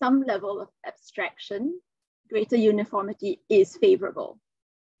at some level of abstraction, greater uniformity is favorable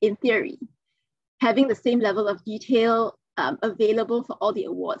in theory. Having the same level of detail available for all the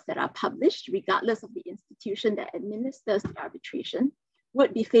awards that are published, regardless of the institution that administers the arbitration,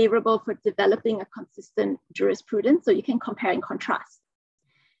 would be favorable for developing a consistent jurisprudence, so you can compare and contrast.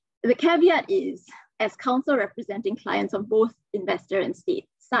 The caveat is, as counsel representing clients on both investor and state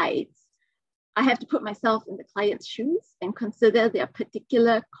sides, I have to put myself in the client's shoes and consider their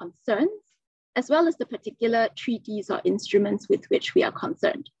particular concerns, as well as the particular treaties or instruments with which we are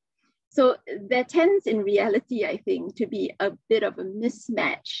concerned. So there tends in reality, I think, to be a bit of a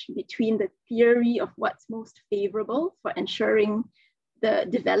mismatch between the theory of what's most favorable for ensuring the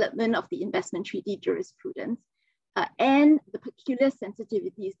development of the investment treaty jurisprudence and the peculiar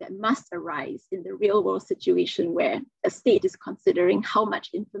sensitivities that must arise in the real world situation where a state is considering how much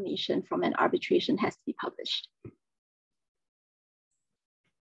information from an arbitration has to be published.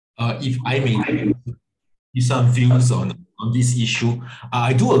 If I may give some views on this issue,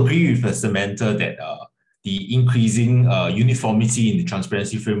 I do agree with Samantha that the increasing uniformity in the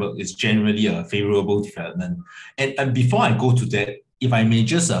transparency framework is generally a favorable development. And before I go to that, if I may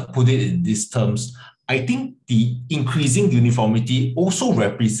just put it in these terms, I think the increasing uniformity also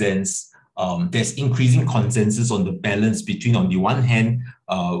represents there's increasing consensus on the balance between, on the one hand,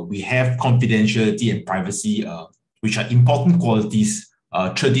 we have confidentiality and privacy, which are important qualities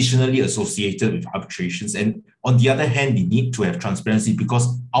traditionally associated with arbitrations. And on the other hand, we need to have transparency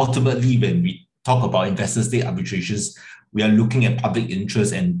because ultimately when we talk about investor-state arbitrations, we are looking at public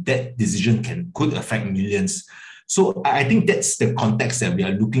interest and that decision could affect millions. So I think that's the context that we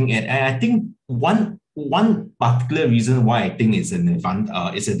are looking at. And I think one particular reason why I think it's an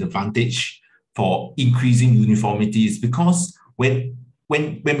advantage for increasing uniformity is because when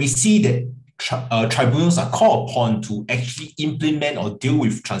we see that tribunals are called upon to actually implement or deal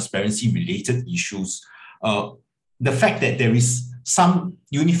with transparency-related issues, the fact that there is some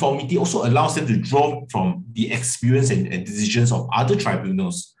uniformity also allows them to draw from the experience and decisions of other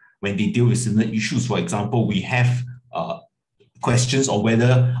tribunals when they deal with similar issues. For example, we have questions on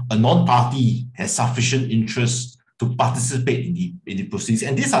whether a non-party has sufficient interest to participate in the proceedings.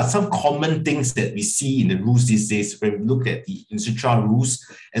 And these are some common things that we see in the rules these days when we look at the insutra rules,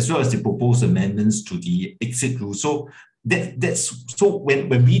 as well as the proposed amendments to the exit rules. So when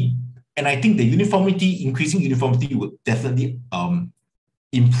we, and I think the uniformity, increasing uniformity would definitely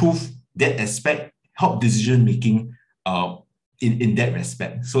improve that aspect, help decision-making in that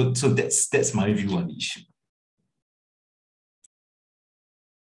respect. So that's my view on the issue.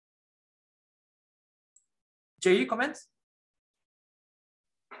 Jay, comments?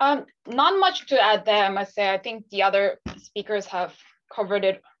 Not much to add there, I must say. I think the other speakers have covered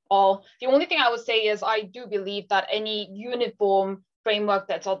it all. The only thing I would say is I do believe that any uniform framework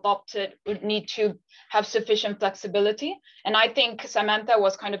that's adopted would need to have sufficient flexibility. And I think Samantha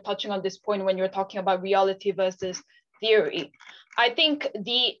was kind of touching on this point when you were talking about reality versus theory. I think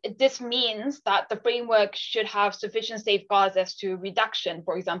this means that the framework should have sufficient safeguards as to redaction,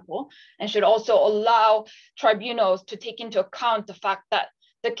 for example, and should also allow tribunals to take into account the fact that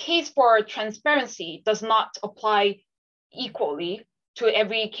the case for transparency does not apply equally to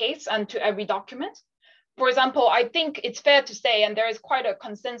every case and to every document. For example, I think it's fair to say, and there is quite a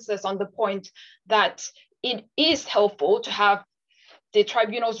consensus on the point, that it is helpful to have the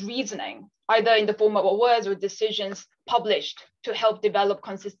tribunal's reasoning, either in the form of words or decisions, published to help develop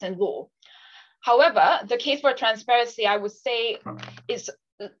consistent law. However, the case for transparency, I would say, is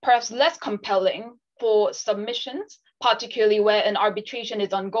perhaps less compelling for submissions, particularly where an arbitration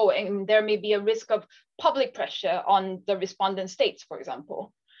is ongoing. There may be a risk of public pressure on the respondent states, for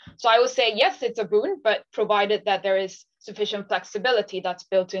example. So I would say, yes, it's a boon, but provided that there is sufficient flexibility that's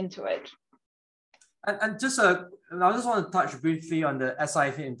built into it. And just I just want to touch briefly on the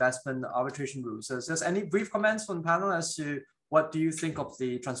SIAC Investment Arbitration Rules. So is there any brief comments from the panel as to what do you think of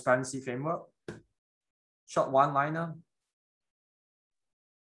the transparency framework? Short one-liner.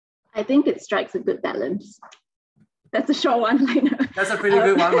 I think it strikes a good balance. That's a short one-liner. That's a pretty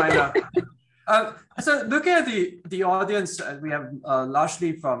good one-liner. So looking at the audience, we have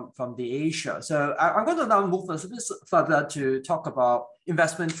largely from the Asia. So I'm going to now move a bit further to talk about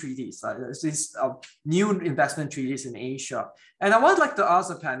investment treaties. These new investment treaties in Asia. And I would like to ask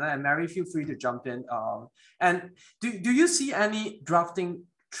the panel, and Mary, feel free to jump in. And do you see any drafting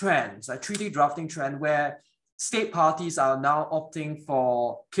trends, a treaty drafting trend where state parties are now opting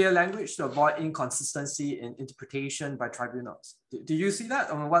for clear language to avoid inconsistency in interpretation by tribunals? Do you see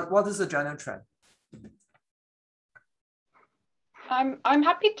that? I mean, what is the general trend? I'm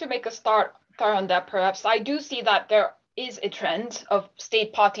happy to make a start on that, perhaps. I do see that there is a trend of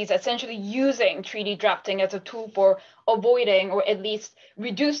state parties essentially using treaty drafting as a tool for avoiding or at least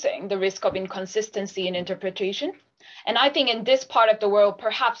reducing the risk of inconsistency in interpretation. And I think in this part of the world,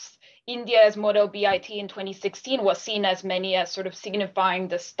 perhaps India's model BIT in 2016 was seen as many as sort of signifying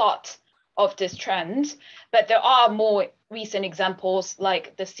the start of this trend. But there are more recent examples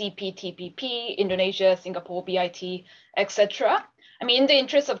like the CPTPP, Indonesia, Singapore, BIT, etc. I mean, in the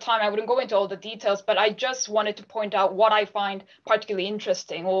interest of time, I wouldn't go into all the details, but I just wanted to point out what I find particularly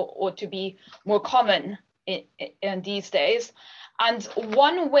interesting or to be more common in these days. And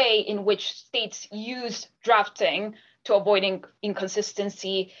one way in which states use drafting to avoid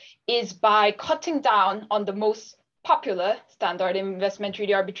inconsistency is by cutting down on the most popular standard in investment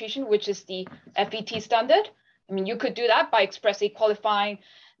treaty arbitration, which is the FET standard. I mean, you could do that by expressly qualifying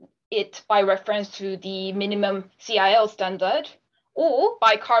it by reference to the minimum CIL standard, or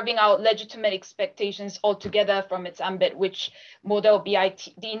by carving out legitimate expectations altogether from its ambit, which the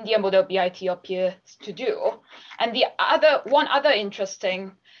India model BIT appears to do. And one other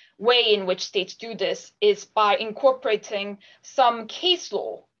interesting way in which states do this is by incorporating some case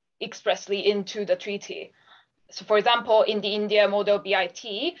law expressly into the treaty. So for example, in the India model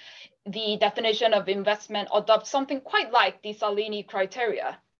BIT, the definition of investment adopts something quite like the Salini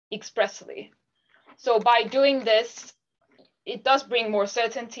criteria expressly. So by doing this, it does bring more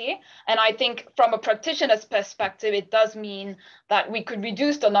certainty. And I think from a practitioner's perspective, it does mean that we could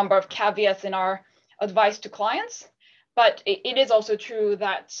reduce the number of caveats in our advice to clients. But it is also true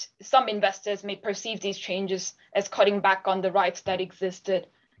that some investors may perceive these changes as cutting back on the rights that existed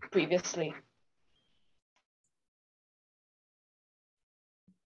previously.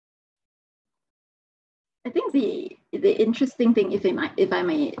 I think the interesting thing, if I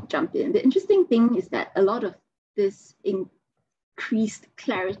may jump in, the interesting thing is that a lot of this increased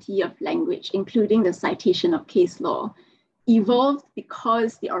clarity of language, including the citation of case law, evolved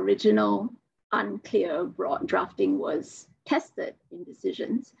because the original unclear broad drafting was tested in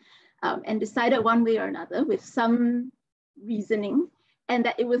decisions and decided one way or another with some reasoning, and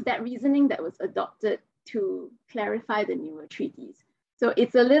that it was that reasoning that was adopted to clarify the newer treaties. So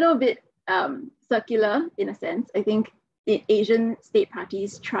it's a little bit circular in a sense. I think in Asian state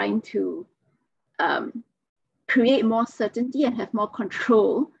parties trying to create more certainty and have more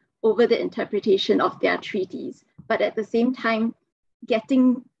control over the interpretation of their treaties. But at the same time,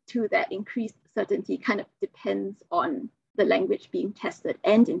 getting to that increased certainty kind of depends on the language being tested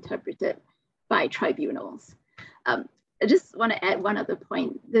and interpreted by tribunals. I just want to add one other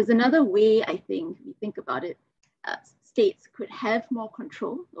point. There's another way I think we think about it. States could have more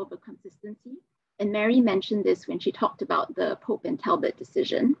control over consistency. And Mary mentioned this when she talked about the Pope and Talbot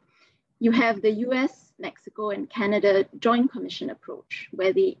decision. You have the US, Mexico, and Canada Joint Commission approach,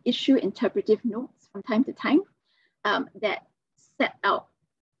 where they issue interpretive notes from time to time that set out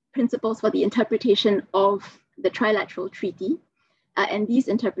principles for the interpretation of the trilateral treaty. And these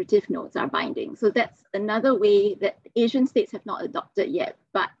interpretive notes are binding. So that's another way that Asian states have not adopted yet,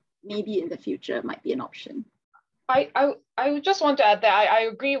 but maybe in the future might be an option. I just want to add that I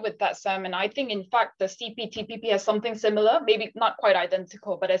agree with that, Sam. And I think, in fact, the CPTPP has something similar, maybe not quite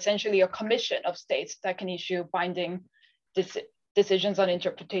identical, but essentially a commission of states that can issue binding decisions on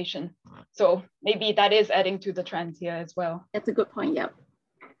interpretation. So maybe that is adding to the trend here as well. That's a good point, yeah.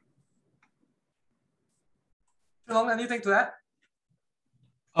 Anything to that?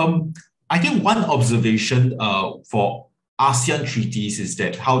 I think one observation for ASEAN treaties is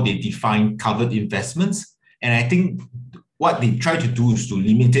that how they define covered investments. And I think what they try to do is to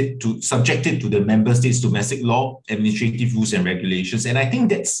limit it, to subject it to the member states' domestic law, administrative rules and regulations. And I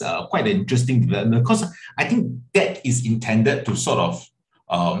think that's quite an interesting development, because I think that is intended to sort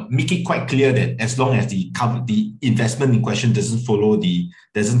of make it quite clear that as long as the investment in question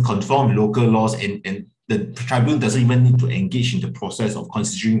doesn't conform local laws, and the tribunal doesn't even need to engage in the process of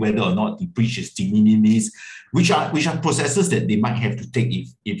considering whether or not the breach is de minimis, which are processes that they might have to take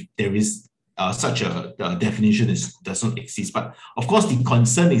if there is such a definition does not exist. But of course, the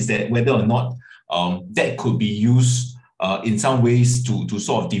concern is that whether or not that could be used in some ways to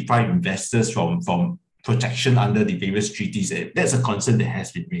sort of deprive investors from protection under the various treaties. That's a concern that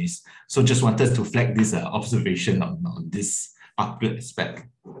has been raised. So just wanted to flag this observation on this particular aspect.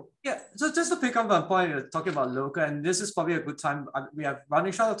 Yeah, so just to pick up on a point, you're talking about local, and this is probably a good time. We are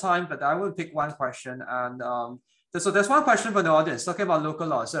running short of time, but I will pick one question. And so there's one question from the audience talking about local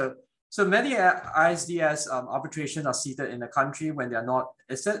law. So many ISDS arbitration are seated in a country when they are not.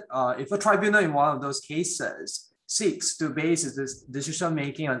 If a tribunal in one of those cases seeks to base its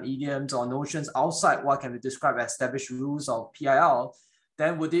decision-making on idioms or notions outside what can be described as established rules or PIL,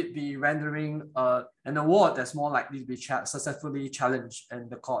 then would it be rendering an award that's more likely to be successfully challenged in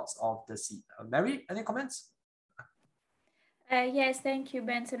the courts of the seat? Mary, any comments? Yes, thank you,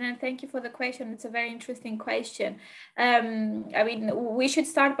 Benson, and thank you for the question. It's a very interesting question. I mean, we should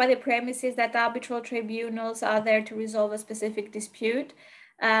start by the premises that arbitral tribunals are there to resolve a specific dispute.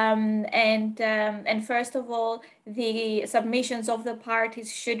 And first of all, the submissions of the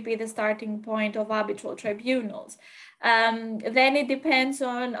parties should be the starting point of arbitral tribunals. Then it depends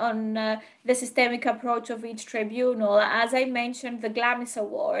on the systemic approach of each tribunal. As I mentioned, the Glamis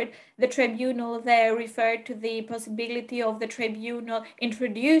Award, the tribunal there referred to the possibility of the tribunal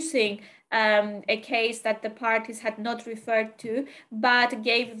introducing a case that the parties had not referred to, but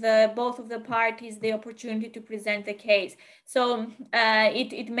gave both of the parties the opportunity to present the case. So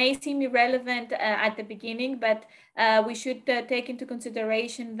it may seem irrelevant at the beginning, but we should take into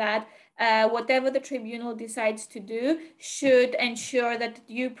consideration that whatever the tribunal decides to do should ensure that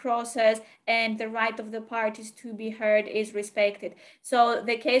due process and the right of the parties to be heard is respected. So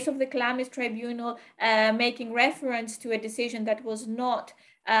the case of the Glamis Tribunal making reference to a decision that was not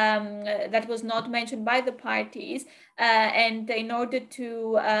mentioned by the parties, and in order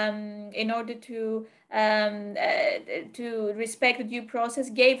to respect the due process,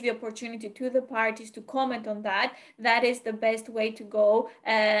 gave the opportunity to the parties to comment on that. That is the best way to go,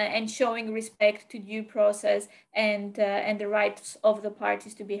 and showing respect to due process and the rights of the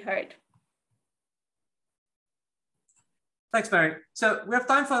parties to be heard. Thanks, Mary. So we have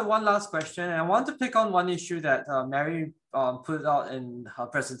time for one last question, and I want to pick on one issue that Mary put out in her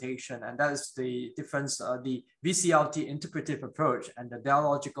presentation, and that is the difference, the VCLT interpretive approach and the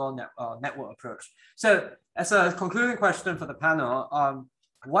dialogical network approach. So as a concluding question for the panel,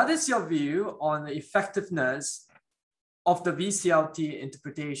 what is your view on the effectiveness of the VCLT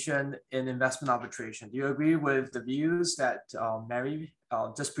interpretation in investment arbitration? Do you agree with the views that Mary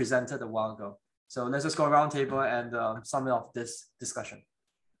just presented a while ago? So let's just go around table and sum up this discussion.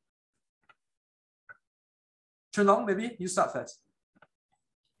 Chun-Long, maybe you start first.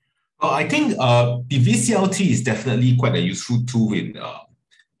 Well, I think the VCLT is definitely quite a useful tool in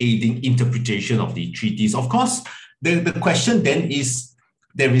aiding interpretation of the treaties. Of course, the question then is,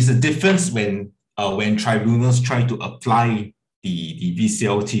 there is a difference when tribunals try to apply the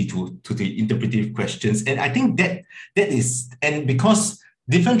VCLT to the interpretive questions. And I think that is, and because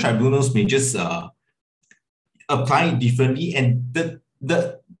different tribunals may just apply it differently. And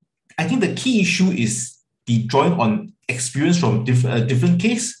I think the key issue is the drawing on experience from different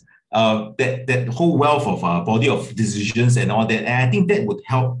case, that whole wealth of body of decisions and all that. And I think that would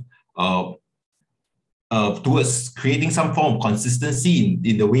help towards creating some form of consistency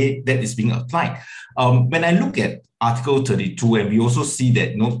in the way that is being applied. When I look at Article 32, and we also see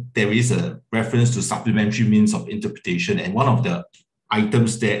that there is a reference to supplementary means of interpretation, and one of the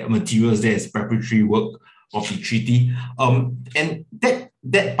items there, materials there, is preparatory work of the treaty. And that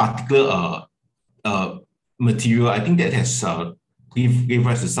particular material, I think that has gave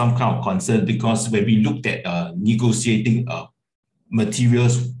rise to some kind of concern, because when we looked at negotiating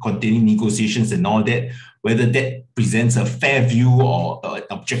materials containing negotiations and all that, whether that presents a fair view or an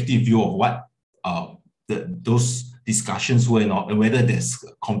objective view of what those discussions were, and whether there's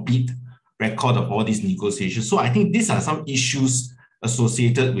a complete record of all these negotiations. So I think these are some issues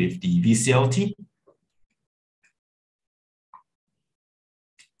associated with the VCLT.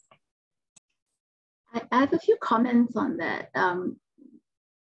 I have a few comments on that.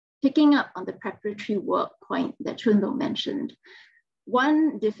 Picking up on the preparatory work point that Chun-Long mentioned,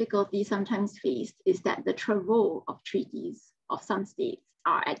 one difficulty sometimes faced is that the travaux of treaties of some states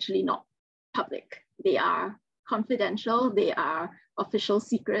are actually not public. They are confidential, they are official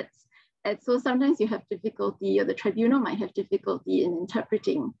secrets. And so sometimes you have difficulty, or the tribunal might have difficulty in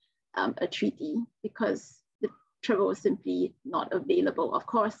interpreting a treaty because the travaux is simply not available. Of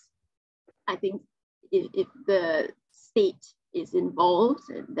course, I think if the state is involved,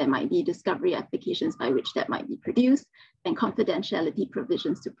 there might be discovery applications by which that might be produced, and confidentiality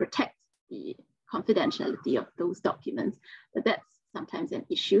provisions to protect the confidentiality of those documents. But that's sometimes an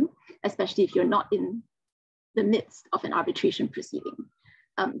issue, especially if you're not in the midst of an arbitration proceeding.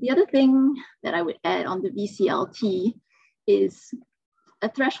 The other thing that I would add on the VCLT is a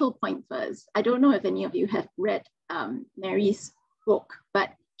threshold point first. I don't know if any of you have read Mary's book,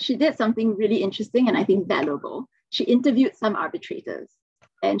 but she did something really interesting and I think valuable. She interviewed some arbitrators,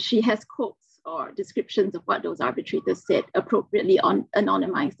 and she has quotes or descriptions of what those arbitrators said, appropriately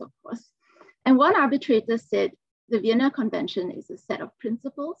anonymized, of course. And one arbitrator said, the Vienna Convention is a set of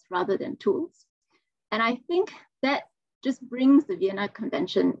principles rather than tools. And I think that just brings the Vienna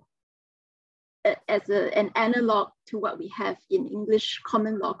Convention as an analog to what we have in English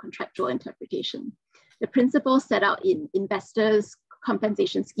common law contractual interpretation. The principles set out in investors'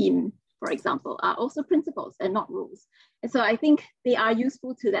 compensation scheme, for example, are also principles and not rules. And so I think they are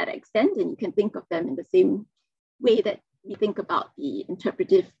useful to that extent, and you can think of them in the same way that we think about the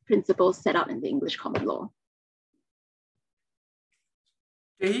interpretive principles set out in the English common law.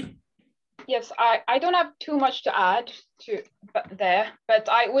 Yes, I don't have too much to add to there, but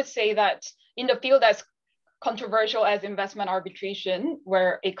I would say that in the field that's controversial as investment arbitration,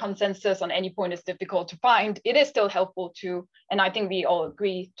 where a consensus on any point is difficult to find, it is still helpful to, and I think we all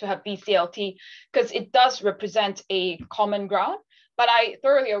agree, to have VCLT, because it does represent a common ground. But I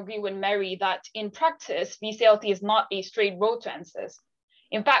thoroughly agree with Mary that in practice, VCLT is not a straight road to answers.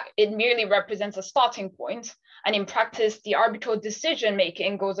 In fact, it merely represents a starting point. And in practice, the arbitral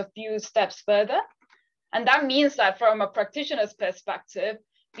decision-making goes a few steps further. And that means that from a practitioner's perspective,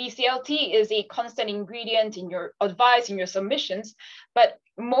 VCLT is a constant ingredient in your advice, in your submissions, but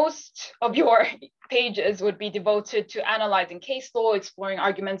most of your pages would be devoted to analyzing case law, exploring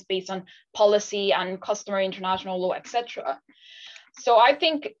arguments based on policy and customary international law, etc. So I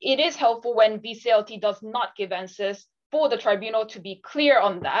think it is helpful when VCLT does not give answers for the tribunal to be clear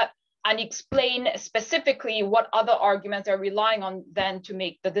on that and explain specifically what other arguments are relying on then to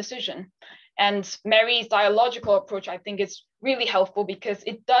make the decision. And Mary's dialogical approach, I think, is really helpful because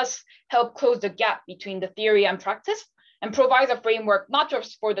it does help close the gap between the theory and practice and provides a framework, not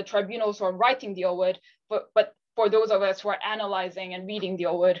just for the tribunals who are writing the award, but for those of us who are analyzing and reading the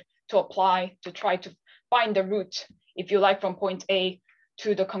award to apply, to try to find the route, if you like, from point A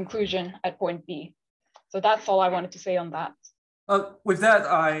to the conclusion at point B. So that's all I wanted to say on that. With that,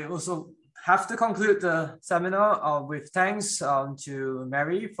 I also have to conclude the seminar with thanks to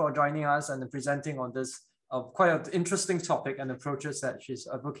Mary for joining us and presenting on this quite an interesting topic and approaches that she's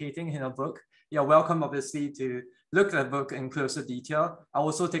advocating in her book. You're welcome, obviously, to look at the book in closer detail. I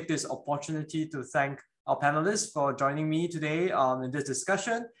also take this opportunity to thank our panelists for joining me today in this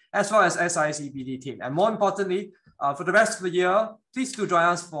discussion, as well as SIAC BD team. And more importantly, for the rest of the year, please do join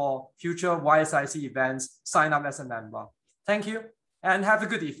us for future YSIAC events. Sign up as a member. Thank you, and have a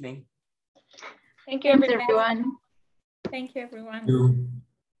good evening. Thank you, everyone. Thanks, everyone. Thank you, everyone. Thank you.